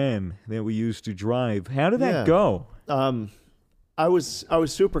van that we used to drive. How did that Yeah. go? I was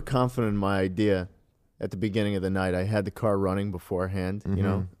super confident in my idea at the beginning of the night. I had the car running beforehand, you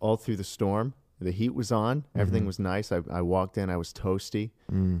know, all through the storm. The heat was on. Everything was nice. I walked in. I was toasty.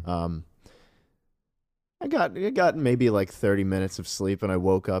 I got maybe like 30 minutes of sleep, and I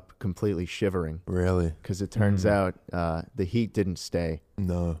woke up completely shivering Really? because it turns out the heat didn't stay.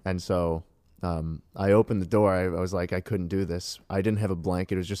 No. And so I opened the door. I was like, I couldn't do this. I didn't have a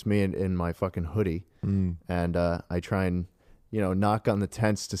blanket. It was just me in my fucking hoodie. And I try and, knock on the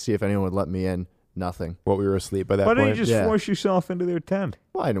tents to see if anyone would let me in. Nothing. What, we were asleep by that Why point? didn't you just Yeah. force yourself into their tent?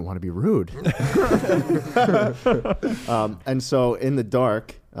 Well, I didn't want to be rude. And so in the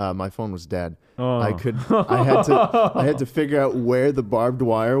dark, my phone was dead. Oh. I had to figure out where the barbed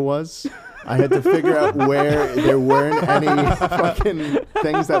wire was. I had to figure out where there weren't any fucking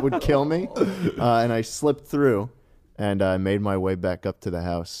things that would kill me. And I slipped through, and I made my way back up to the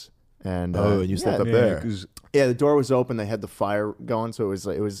house. And and you slept up Yeah, there. 'cause- yeah, the door was open. They had the fire going, so it was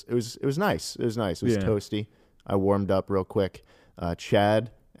nice. It was nice. It was Yeah. toasty. I warmed up real quick. Chad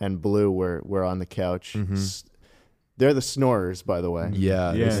and Blue were on the couch. They're the snorers, by the way.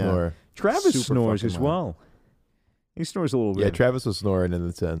 Yeah, Yeah. they snore. Travis Super snores fucking as loud. well. He snores a little bit. Yeah, Travis was snoring in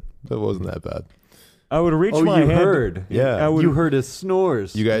the tent. That wasn't that bad. I would reach Oh, my you hand. heard. Yeah. I would, You heard his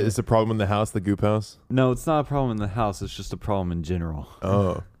snores. You guys, it's a problem in the house, the Goop house? No, it's not a problem in the house. It's just a problem in general.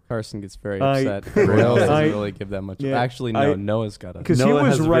 Oh. Carson gets very I- upset. Everyone else doesn't I- really give that much. yeah, Actually, no. I- Noah's got it. 'Cause he Noah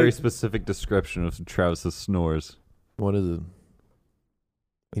was has a very right- specific description of Travis's snores. What is it?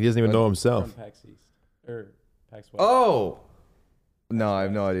 He doesn't even know himself. PAX East or PAX West. Oh. No, I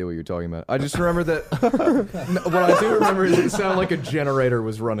have no idea what you're talking about. I just remember that. No, what I do remember is it sounded like a generator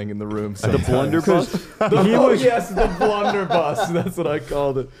was running in the room. The blunderbuss? He was- yes, the blunderbuss. That's what I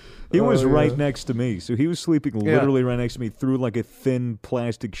called it. He was Oh, right yeah. next to me, so he was sleeping literally right next to me through like a thin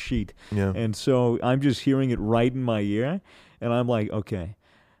plastic sheet. Yeah. And so I'm just hearing it right in my ear, and I'm like, okay,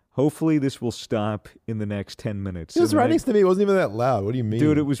 hopefully this will stop in the next 10 minutes. He was And then right next to me. It wasn't even that loud. What do you mean?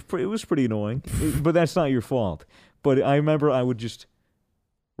 Dude, it was pretty annoying. But that's not your fault. But I remember I would just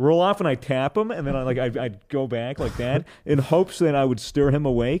roll off and I'd tap him, and then I'd go back like that in hopes that I would stir him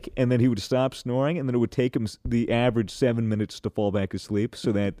awake, and then he would stop snoring, and then it would take him the average 7 minutes to fall back asleep,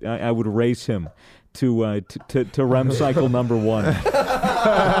 so that I would race him to REM cycle number 1.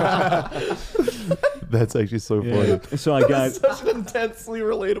 That's actually so funny. So I got Such an intensely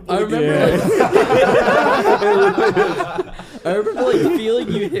relatable. I remember, I remember like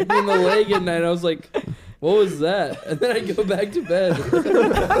feeling you hit me in the leg at night. I was like, "What was that?" And then I go back to bed.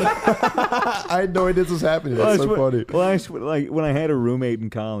 I had no idea this was happening. That's so funny. Like when I had a roommate in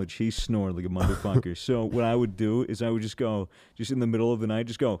college, he snored like a motherfucker. So what I would do is I would just go, just in the middle of the night,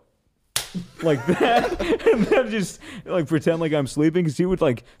 just go like that, and then just like pretend like I'm sleeping, because he would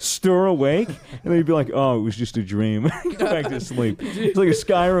like stir awake, and then he'd be like, "Oh, it was just a dream." Go back to sleep. It's like a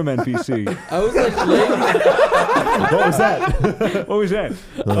Skyrim NPC. I was like laying What was that? What was that?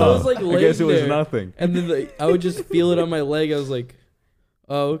 I was like I laying guess it was there, nothing. and then I would just feel it on my leg. I was like,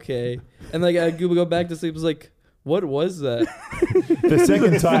 "Oh, okay." And like I go back to sleep. I was like, "What was that?" The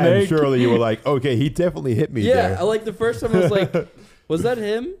second time, snake. surely you were like, okay, he definitely hit me Yeah, there. I like the first time I was like, "Was that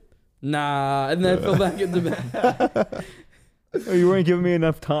him?" Nah, and then I fell back into bed. Oh, you weren't giving me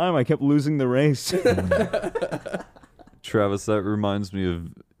enough time. I kept losing the race. Travis, that reminds me of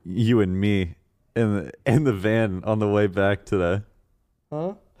you and me in the van on the way back today.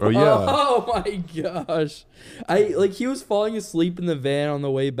 Huh? Oh, yeah. Oh my gosh. He was falling asleep in the van on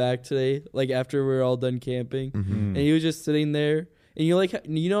the way back today, like after we were all done camping. And he was just sitting there. And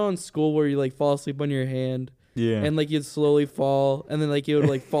you know in school where you like fall asleep on your hand, Yeah. and like you'd slowly fall, and then like it would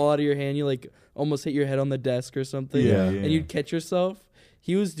like fall out of your hand, you like almost hit your head on the desk or something. Yeah. And you'd catch yourself.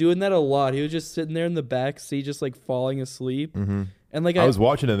 He was doing that a lot. He was just sitting there in the back seat, just like falling asleep. And like I was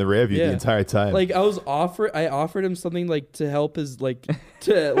watching in the rear view the entire time. like I offered him something like to help his like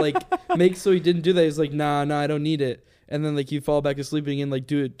to like make so he didn't do that. He's like, nah, I don't need it. And then like you fall back asleep again, like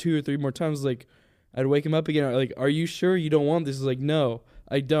do it 2 or 3 more times. Like I'd wake him up again. Like, are you sure you don't want this? He's like, no,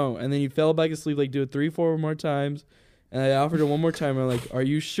 I don't. And then he fell back asleep. Like do it 3, 4 more times. And I offered him one more time. I'm like, are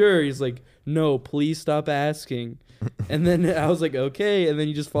you sure? He's like, no, please stop asking. And then I was like, okay. And then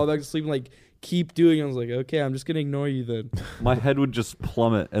you just fall back to sleep and like keep doing it. I was like, okay, I'm just gonna ignore you then. My head would just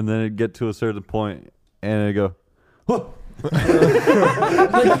plummet, and then it'd get to a certain point, and it'd go, "What?"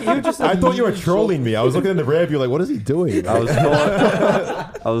 Like, he would just, I like, thought you were move his trolling me. I was looking in the rear view like, what is he doing? I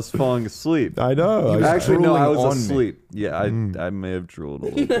was falling asleep. I know. was Actually, no, I was drooling on me. asleep. Yeah, I may have drooled a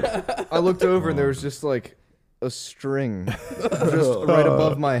little bit. I looked over and there was just like a string just right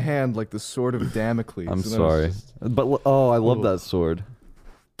above my hand, like the sword of Damocles. I'm And I was sorry, just- but I love that sword.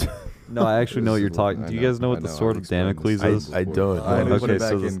 No, I actually know what you're talking. I Do you know, guys know what I the know, sword I've of Damocles explained is? this I before. don't. I had to put Okay, it back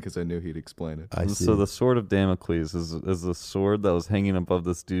so in this- because I knew he'd explain it. I see. So the sword of Damocles is the sword that was hanging above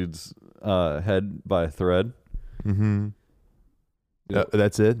this dude's head by a thread.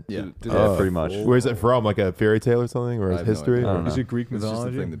 That's it? Yeah. Yeah, pretty much. Where's it from? Like a fairy tale or something? Or I have no history? idea. I don't Is know. it Greek It's just a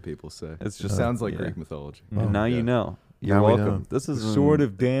mythology? thing that people say. It's just Sounds like yeah. Greek mythology. And now Yeah. you know. You're Now we welcome. know. This is The sword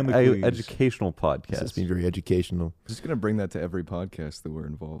of Damocles. educational This podcast. has been very educational. I'm just gonna bring that to every podcast that we're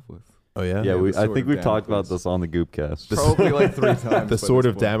involved with. Oh, yeah? Yeah, the I sword think of we've talked about Damocles. this on the Goopcast. Probably like 3 times. The by sword this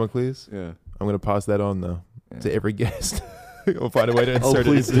of point. Damocles. Yeah. I'm going to pass that on, though, Yeah. to every guest. We'll find a way to insert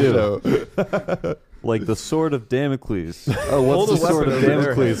please it into the show. Like the sword of Damocles. Oh, Hold what's the the sword weapon of over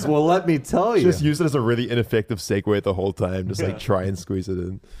there. Damocles? Well, let me tell you. Just use it as a really ineffective segue the whole time. Just like try and squeeze it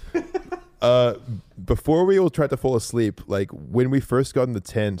in. Before we all tried to fall asleep, like when we first got in the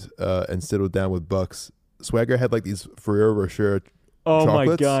tent and settled down with Bucks, Swagger had like these Ferrero Rocher. Oh my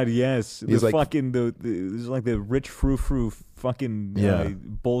chocolates. god, yes. He's The like- fucking it's like the rich frou-frou fucking Yeah.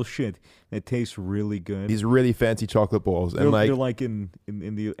 bullshit that tastes really good. These really fancy chocolate balls, they're, and like they're like in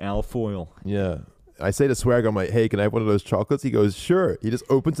the alfoil. yeah. I say to Swagger, I'm like, hey, can I have one of those chocolates? He goes, sure. He just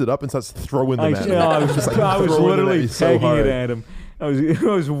opens it up and starts throwing them at me. I was Just, like, I was throwing them at literally me so pegging hard. it at him. I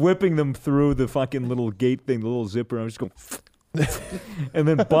was whipping them through the fucking little gate thing, the little zipper. I was just going, and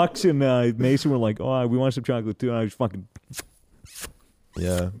then Bucks and Mason were like, "Oh, we want some chocolate too." And I was fucking.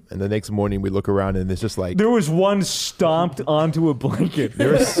 Yeah. And the next morning we look around and it's just like There was one stomped onto a blanket.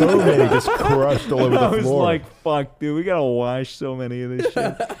 there are so many just crushed all over I the was floor. like, "Fuck, dude, we gotta wash so many of this shit.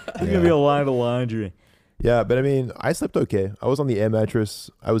 There's Yeah. gonna be a line of laundry." Yeah, but I mean, I slept okay. I was on the air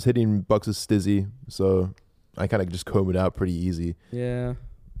mattress. I was hitting Bucks' stizzy, so I kind of just combed it out pretty easy. Yeah.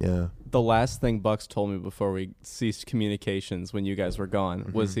 Yeah. The last thing Bucks told me before we ceased communications when you guys were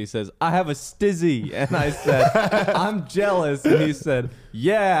gone was he says, I have a stizzy. And I said, I'm jealous. And he said,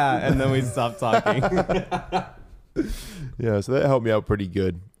 yeah. And then we stopped talking. Yeah, so that helped me out pretty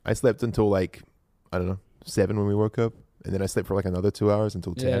good. I slept until like, I don't know, 7 when we woke up. And then I slept for like another 2 hours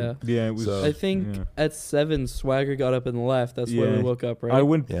until 10. Yeah. Yeah, it was. So- I think at 7, Swagger got up and left. That's when Yeah. we woke up, right? I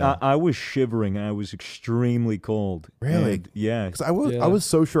went. Yeah. I was shivering. I was extremely cold. Really? And, yeah. Because I was, Yeah. I was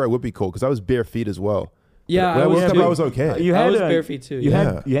so sure I would be cold because I was bare feet as well. yeah, When I I was woke up, too. I was okay. You I had was a- bare feet too. You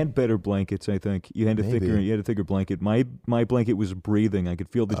Yeah. Yeah. had better blankets, I think. You had a Maybe. thicker blanket. My blanket was breathing. I could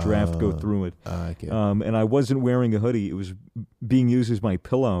feel the draft go through it. Okay. And I wasn't wearing a hoodie. It was being used as my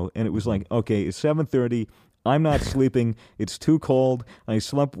pillow, and it was like, okay, it's 7:30. I'm not sleeping. It's too cold. I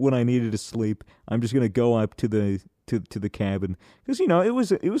slept when I needed to sleep. I'm just gonna go up to the cabin because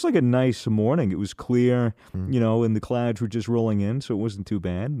it was like a nice morning. It was clear, and the clouds were just rolling in, so it wasn't too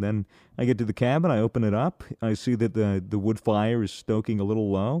bad. And then I get to the cabin. I open it up. I see that the wood fire is stoking a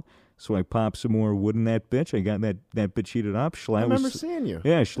little low. So I pop some more wood in that bitch. I got that bitch heated up. I Schlatt remember was seeing you.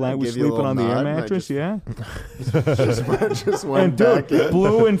 yeah, I Schlatt was gave you a sleeping on the little air nod, and I mattress. just- Yeah, just went and dude, back in.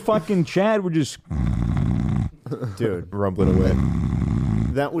 Blue and fucking Chad were just Dude, Rumbling away.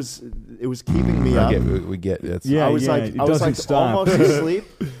 that was it was keeping me up. We get that's Yeah, I was it like doesn't stop. almost asleep.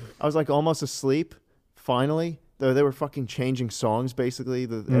 I was like almost asleep. Finally, though they were fucking changing songs basically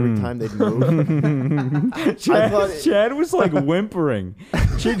every time they'd move. Chad was like whimpering.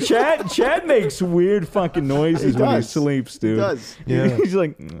 Chad makes weird fucking noises when he does. sleeps, dude. He does. Yeah. He's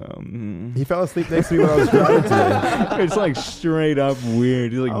like, He fell asleep next to me when I was driving today. it's like straight up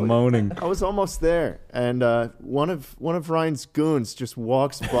weird. He's like moaning. I was almost there, and one of Ryan's goons just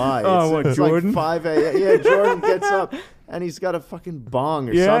walks by. Oh, It's- what, it's Jordan? Like 5 a.m. Yeah, Jordan gets up, and he's got a fucking bong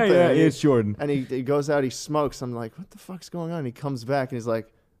or Yeah, something. yeah, and he- it's Jordan. And he goes out, he smokes. I'm like, what the fuck's going on? And he comes back, and he's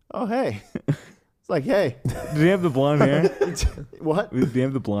like, oh, hey. It's like, hey. Did he have the blonde hair? What? Did he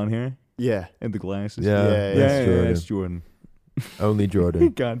have the blonde hair Yeah. and the glasses? Yeah, Yeah, that's Jordan. that's Jordan. Only Jordan.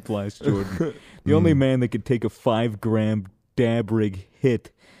 God bless Jordan. The only man that could take a 5-gram dab rig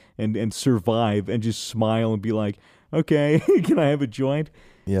hit and survive and just smile and be like, okay, can I have a joint?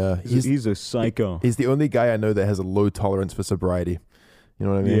 Yeah, He's a psycho. he's the only guy I know that has a low tolerance for sobriety. You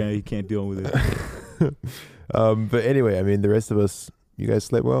know what I mean? Yeah, he can't deal with it. But anyway, I mean, the rest of us, you guys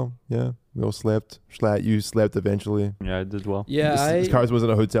slept well. Yeah, we all slept. Schlatt, you slept eventually. Yeah, I did well. Yeah, His car was in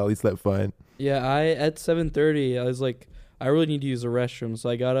a hotel. He slept fine. at 7:30, I was like, I really need to use the restroom, so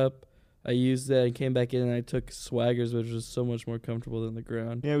I got up, I used that, and came back in, and I took Swagger's, which was so much more comfortable than the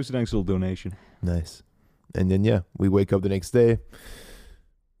ground. Yeah, it was a nice little donation. Nice. And then we wake up the next day.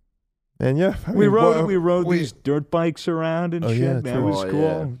 And yeah, I We mean, rode we- these dirt bikes around and Oh, shit. yeah, That true. was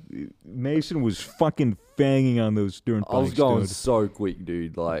cool. Mason was fucking fanging on those dirt bikes. I was going dude. so quick,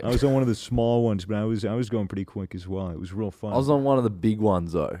 dude. Like I was on one of the small ones, but I was going pretty quick as well. It was real fun. I was on one of the big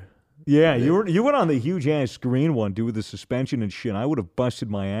ones though. Yeah, you went on the huge ass green one, dude, with the suspension and shit. I would have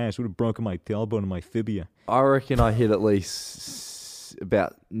busted my ass. Would have broken my tailbone and my fibia. I reckon I hit at least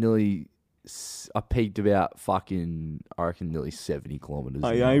about nearly. I peaked about fucking. I reckon nearly 70 kilometers.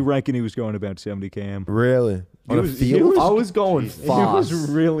 I reckon he was going about 70 km. Really? On a was- field? I was going He fast. was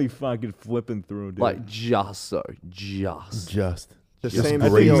really fucking flipping through, dude. Like just so, just. Just. The Just same I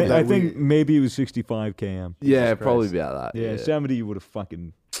crazy. field think, that I think maybe it was 65 km. Yeah, Jesus probably Christ. about that. Yeah, 70 you would have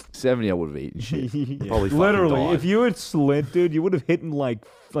fucking 70 I would have eaten shit. Yeah. Probably fucking Literally, died. if you had slid, dude, you would have hit in like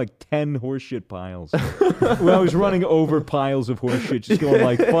 10 horseshit piles. Well, I was running over piles of horseshit, just going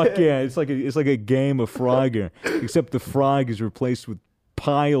like, "Fuck yeah!" It's like a game of Frogger, except the frog is replaced with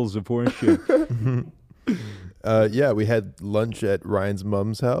piles of horseshit. Yeah, we had lunch at Ryan's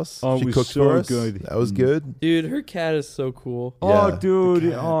mum's house. Oh, it she was cooked so for us. good. That was good. Dude, her cat is so cool. Oh, Yeah, dude,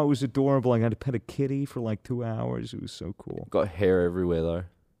 the cat. it was adorable. I got to pet a kitty for like 2 hours. It was so cool. Got hair everywhere though.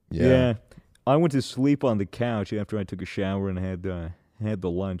 Yeah. I went to sleep on the couch after I took a shower and had the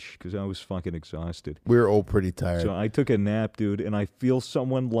lunch because I was fucking exhausted. We were all pretty tired. So I took a nap, dude, and I feel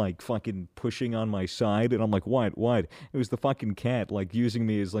someone like fucking pushing on my side, and I'm like, what? It was the fucking cat, like using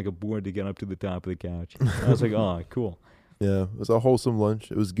me as like a board to get up to the top of the couch. I was like, oh, cool. Yeah, it was a wholesome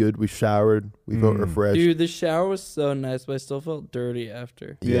lunch. It was good. We showered. We felt refreshed. Dude, the shower was so nice, but I still felt dirty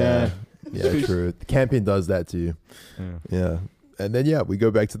after. Yeah, true. Camping does that to you. Yeah. Yeah. And then, we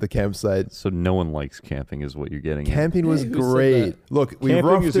go back to the campsite. So no one likes camping, is what you're getting at. Camping was Hey, who said great. that? Look, we Camping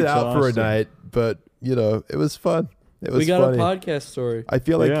roughed is it out for a exhausting. night, but, it was fun. It was We got funny. a podcast story. I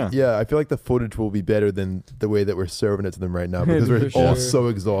feel like, Yeah. I feel like the footage will be better than the way that we're serving it to them right now because we're For all sure. so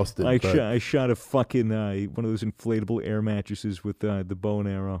exhausted. but- I shot a fucking one of those inflatable air mattresses with the bow and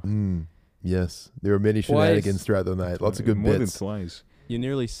arrow. Yes, there were many shenanigans throughout the night. Lots of good More bits. than twice. You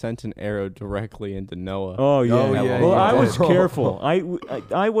nearly sent an arrow directly into Noah. Oh yeah. Oh, yeah, Well, you I did. was careful.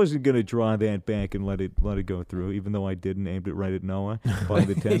 I wasn't gonna draw that back and let it go through, even though I did and aimed it right at Noah by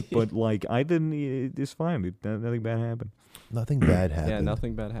the tent. But like I didn't. It's fine. Nothing bad happened. Nothing bad happened. Yeah,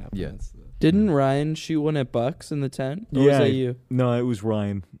 nothing bad happened. Yeah. Didn't Ryan shoot one at Bucks in the tent? Or was that you? No, it was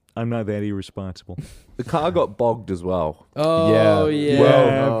Ryan. I'm not that irresponsible. The car got bogged as well. Oh Yeah. yeah.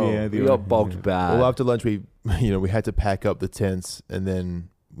 Well, yeah, We got bogged bad. Well, after lunch, we had to pack up the tents, and then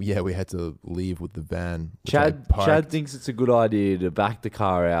we had to leave with the van. which I Chad parked. thinks it's a good idea to back the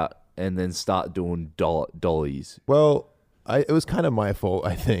car out and then start doing dollies. Well, it was kind of my fault,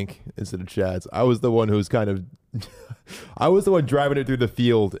 I think, instead of Chad's. I was the one who was kind of, I was the one driving it through the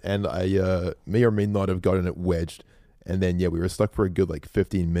field, and I may or may not have gotten it wedged. And then, we were stuck for a good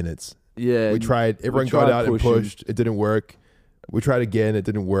 15 minutes. Yeah. We tried, everyone tried got out pushing. and pushed. It didn't work. We tried again. It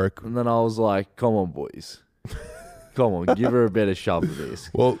didn't work. And then I was like, come on, boys. Come on, give her a better shove of this.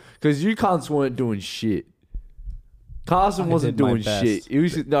 Well, Because you cunts weren't doing shit. Carson I wasn't did my doing best. shit. It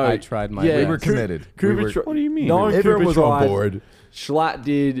was no. I tried my Yeah, We best. were committed. What do you mean? No, everyone Cooper was on tried. board. Schlatt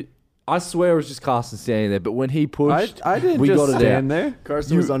did. I swear it was just Carson standing there, but when he pushed, I didn't we just got it stand out. there.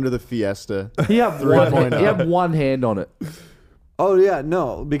 Carson was under the Fiesta. He had he had one hand on it. Oh yeah,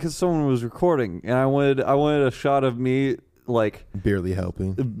 no, because someone was recording, and I wanted a shot of me Barely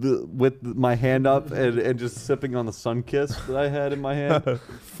helping. with my hand up and just sipping on the Sunkiss that I had in my hand.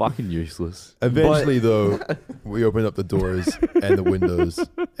 Fucking useless. Eventually, though, we opened up the doors and the windows,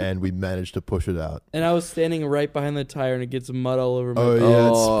 and we managed to push it out. And I was standing right behind the tire, and it gets mud all over my. Oh,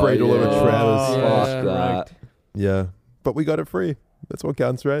 yeah, it sprayed all over yeah. Travis. Yeah. Fuck that. Yeah, but we got it free. That's what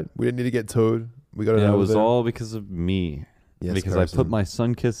counts, right? We didn't need to get towed. We got it And out it of was there. all because of me. Yes, because Carson. I put my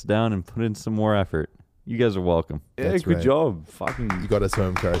Sunkiss down and put in some more effort. You guys are welcome. Yeah, That's good right. job. Fucking. You got us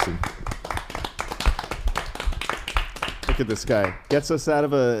home, Carson. Look at this guy. Gets us out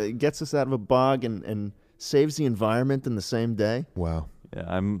of a bog and saves the environment in the same day. Wow. Yeah,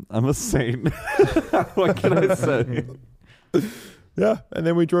 I'm a saint. What can I say? Yeah, and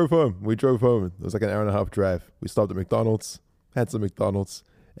then we drove home. It was like an hour and a half drive. We stopped at McDonald's, had some McDonald's,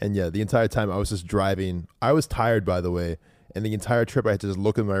 and the entire time I was just driving. I was tired, by the way, and the entire trip I had to just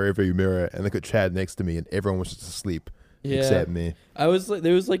look in my rearview mirror and look at Chad next to me, and everyone was just asleep except me. I was like,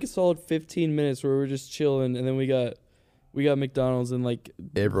 there was like a solid 15 minutes where we were just chilling, and then we got McDonald's, and like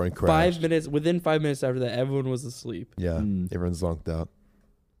Everyone crashed. within 5 minutes after that, everyone was asleep. Yeah, Mm. everyone's zonked out.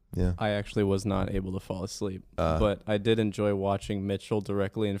 Yeah. I actually was not able to fall asleep, Uh. but I did enjoy watching Mitchell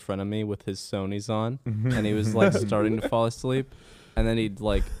directly in front of me with his Sonys on, and he was like starting to fall asleep, and then he'd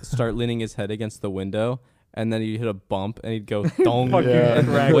like start leaning his head against the window, and then he'd hit a bump, and he'd go dong, and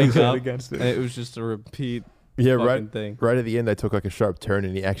Rang wake his head up, against it. and it was just a repeat Yeah, fucking thing. right at the end, I took like a sharp turn,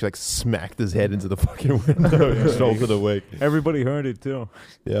 and he actually smacked his head into the fucking window and jolted awake. Everybody heard it too.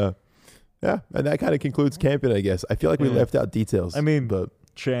 Yeah. Yeah, and that kind of concludes camping, I guess. I feel like we Yeah. left out details. I mean, but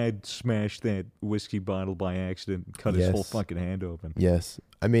Chad smashed that whiskey bottle by accident and cut his whole Yes. fucking hand open. yes.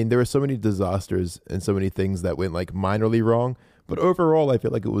 I mean, there were so many disasters and so many things that went like minorly wrong, but overall, I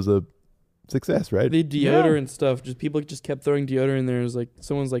feel like it was a success, right? The deodorant stuff, just people just kept throwing deodorant in there. It was like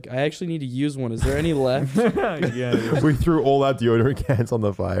someone's like, I actually need to use one. Is there any left? Yeah, We threw all our deodorant cans on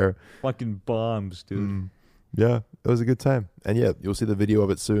the fire. fucking bombs, dude. Mm. Yeah, it was a good time. And you'll see the video of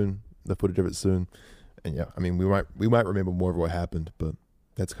it soon, the footage of it soon. And I mean, we might remember more of what happened, but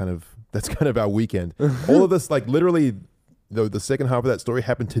that's kind of our weekend. All of this, like literally, the second half of that story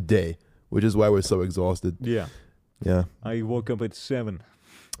happened today, which is why we're so exhausted. Yeah. Yeah, I woke up at 7.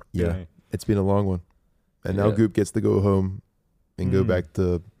 yeah, today. it's been a long one, and now Yeah. Goop gets to go home and go Mm. back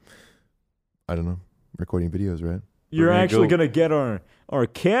to, I don't know, recording videos, right? You're gonna actually go- going to get our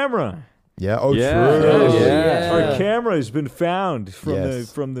camera. Yeah. Oh, Yeah. true. Oh, yeah. Our camera has been found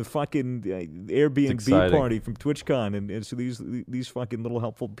Yes. from the fucking Airbnb exciting. party from TwitchCon, and so these fucking little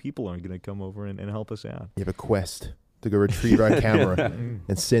helpful people are going to come over and help us out. You have a quest to go retrieve our camera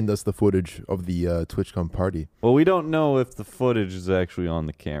and send us the footage of the TwitchCon party. Well, we don't know if the footage is actually on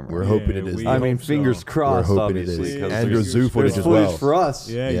the camera. We're hoping it is. we though. I mean, hope fingers so. crossed. We're hoping it is. obviously, 'cause And your there's- zoo footage there's as footage well. for us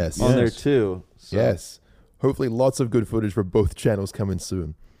Yeah, Yes. on there too. So. Yes. Hopefully, lots of good footage for both channels coming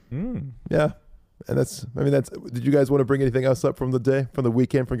soon. Mm. Yeah. And that's. Did you guys want to bring anything else up from the day, from the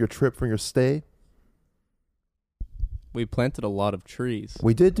weekend, from your trip, from your stay? We planted a lot of trees.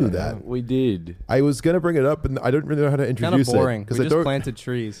 We did do that. We did. I was gonna bring it up, and I don't really know how to Kind of introduce boring. it We I just don't. planted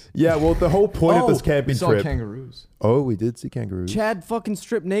trees. Yeah. Well, the whole point of this camping we saw trip. kangaroos. Oh, we did see kangaroos. Chad fucking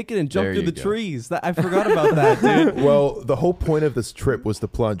stripped naked and There jumped through you the go. trees. I forgot about that, dude. Well, the whole point of this trip was to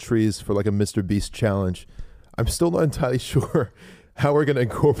plant trees for like a Mr. Beast challenge. I'm still not entirely sure how we're gonna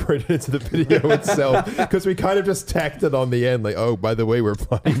incorporate it into the video itself, because we kind of just tacked it on the end, like, oh, by the way, we're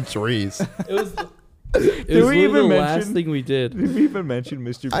planting trees. It was. It was we even the last mention- thing we did. Did we even mention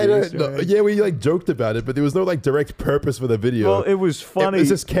Mr. Beast? I don't know. already? Yeah, we like joked about it, but there was no like direct purpose for the video. Well, it was funny. It was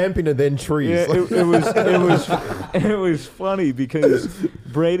just camping and then trees. Yeah, it was funny because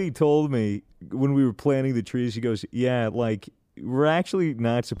Brady told me when we were planting the trees, he goes, "Yeah, like we're actually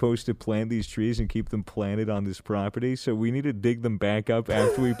not supposed to plant these trees and keep them planted on this property, so we need to dig them back up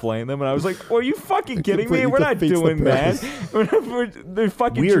after we plant them." And I was like, "Are you fucking kidding me? We're not defeats the doing that. They're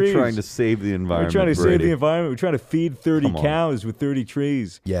fucking We are trees. trying to save the We're environment. trying to save Brady. the environment. We're trying to feed 30 Come on. cows with 30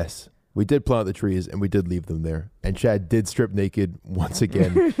 trees." Yes, we did plant the trees and we did leave them there. And Chad did strip naked once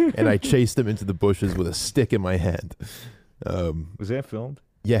again, and I chased him into the bushes with a stick in my hand. Was that filmed?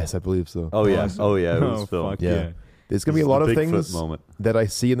 Yes, I believe so. Oh yeah, Awesome. oh yeah, it was Oh, filmed. fuck Yeah. yeah. There's gonna This be a is lot the of Bigfoot things moment. that I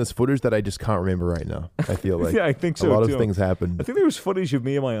see in this footage that I just can't remember right now. I feel like Yeah, I think so a lot too. of things happened. I think there was footage of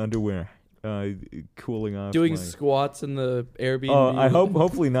me in my underwear, cooling off. Doing my- squats in the Airbnb. Oh, I hope.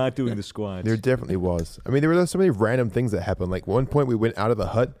 Hopefully, not doing the squats. There definitely was. I mean, there were so many random things that happened. Like one point, we went out of the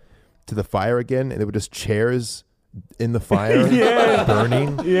hut to the fire again, and there were just chairs in the fire, Yeah.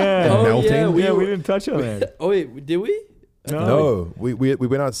 burning Yeah. and Oh, melting. yeah, we didn't touch on that. Oh wait, did we? No, we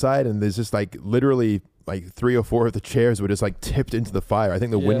went outside, and there's just like literally like 3 or 4 of the chairs were just like tipped into the fire. I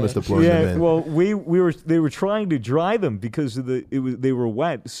think the wind Yeah. must have blown them Yeah, in. well, they were trying to dry them because of they were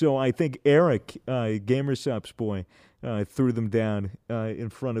wet. So I think Eric, Gamersup's boy, threw them down in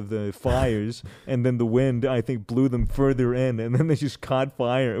front of the fires, and then the wind, I think, blew them further in, and then they just caught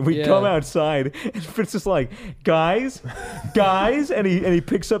fire. And we Yeah. come outside, and Fritz is like, guys, and he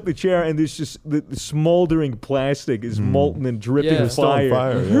picks up the chair, and there's just the smoldering plastic is molten and dripping Yeah. with Still on fire.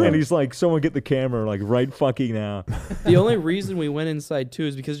 fire, yeah. And he's like, someone get the camera, like right fucking now. The only reason we went inside too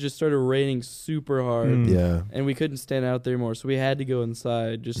is because it just started raining super hard. Yeah. And we couldn't stand out there more, so we had to go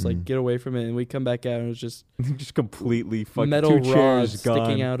inside, just like get away from it. And we come back out, and it was just Just completely fucking metal 2 chairs rods gone.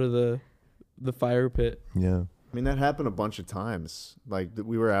 sticking out of the fire pit. Yeah. I mean, that happened a bunch of times. Like,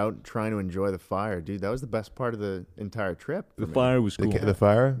 we were out trying to enjoy the fire. Dude, that was the best part of the entire trip. for The me. fire was The, cool. the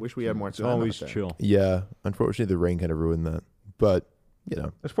fire? Wish we had more It's time. always out there. chill. Yeah. Unfortunately, the rain kind of ruined that. But, you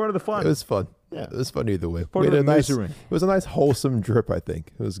know, That's part of the fun. it was fun. Yeah. It was fun either way. part We of had the a nice, misery. it was a nice, wholesome drip, I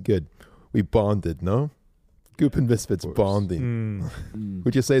think. It was good. We bonded, no? Goop and Misfits bonding. Mm.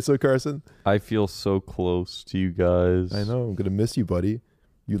 Would you say so, Carson? I feel so close to you guys. I know. I'm going to miss you, buddy.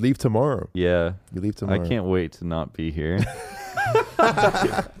 You leave tomorrow. Yeah, You leave tomorrow. I can't wait to not be here.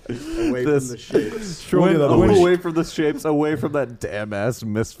 Away This- from the shapes. Surely another when- week. away from the shapes, away from that damn ass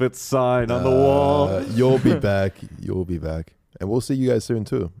Misfit sign on the wall. You'll be back. You'll be back. And we'll see you guys soon,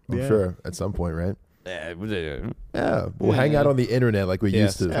 too. I'm Yeah. sure at some point, right? Yeah. Yeah. We'll hang out on the internet like we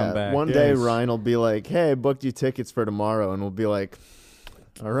Yes. used to. Come back. One day, Yes. Ryan will be like, "Hey, I booked you tickets for tomorrow," and we'll be like,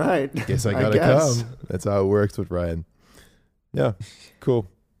 "All right, Guess I gotta guess. come." That's how it works with Ryan. Yeah. Cool.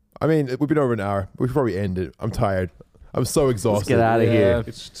 I mean, we've been over an hour. We should probably end it. I'm tired. I'm so exhausted. Let's get out of here.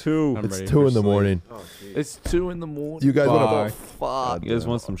 It's 2. I'm It's ready 2 for in the sleep. morning. It's 2 in the morning. You guys want Bye. to Fuck. You guys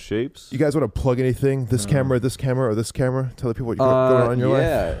want some shapes? You guys want to plug anything? This No. camera, this camera, or this camera? Tell the people what you got going on in your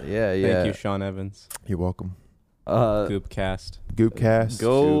life. yeah. Thank you, Sean Evans. You're welcome. Goopcast. Goopcast.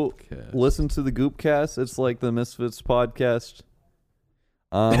 Go Goopcast. listen to the Goopcast. It's like the Misfits podcast.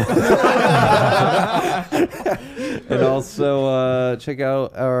 And also check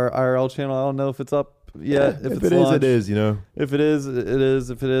out our IRL channel. I don't know if it's up yet. If If it's it is, launched. it is. You know, If it is, it is.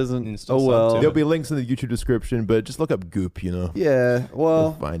 If it You isn't, can still oh sub well. to there'll be links in the YouTube description, but just look up Goop. You know, Yeah. you'll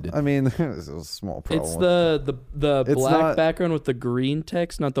Well, find it. I mean, there's a small problem. It's with the It's black not- background with the green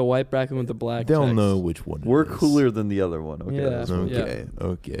text, not the white background with the black They'll text. know which one. it We're is. cooler than the other one. Okay. Yeah. That's what- Okay.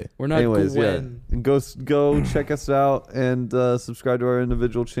 Okay. We're not Anyways, Gwen. yeah. Go check us out and subscribe to our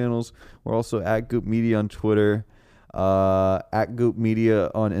individual channels. We're also at Goop Media on Twitter, at Goop Media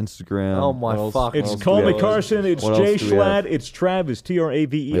on Instagram. Oh my What else- fuck. what It's else do Call we Me have? Carson. It's What Jay else do we have? Schlatt. It's Travis.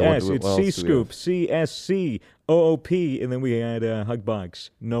 TRAVES. Wait, what It's else do C we Scoop. have? CSCOOP. And then we had Hugbox.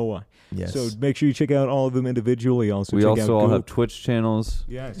 Noah. Yes. So make sure you check out all of them individually. Also, We check also all out have Goop. Twitch channels.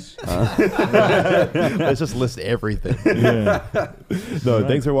 Yes. Let's just list everything. Yeah. No, Right.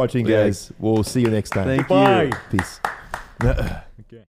 thanks for watching, Yeah. guys. We'll see you next time. Thank Bye. you. Peace.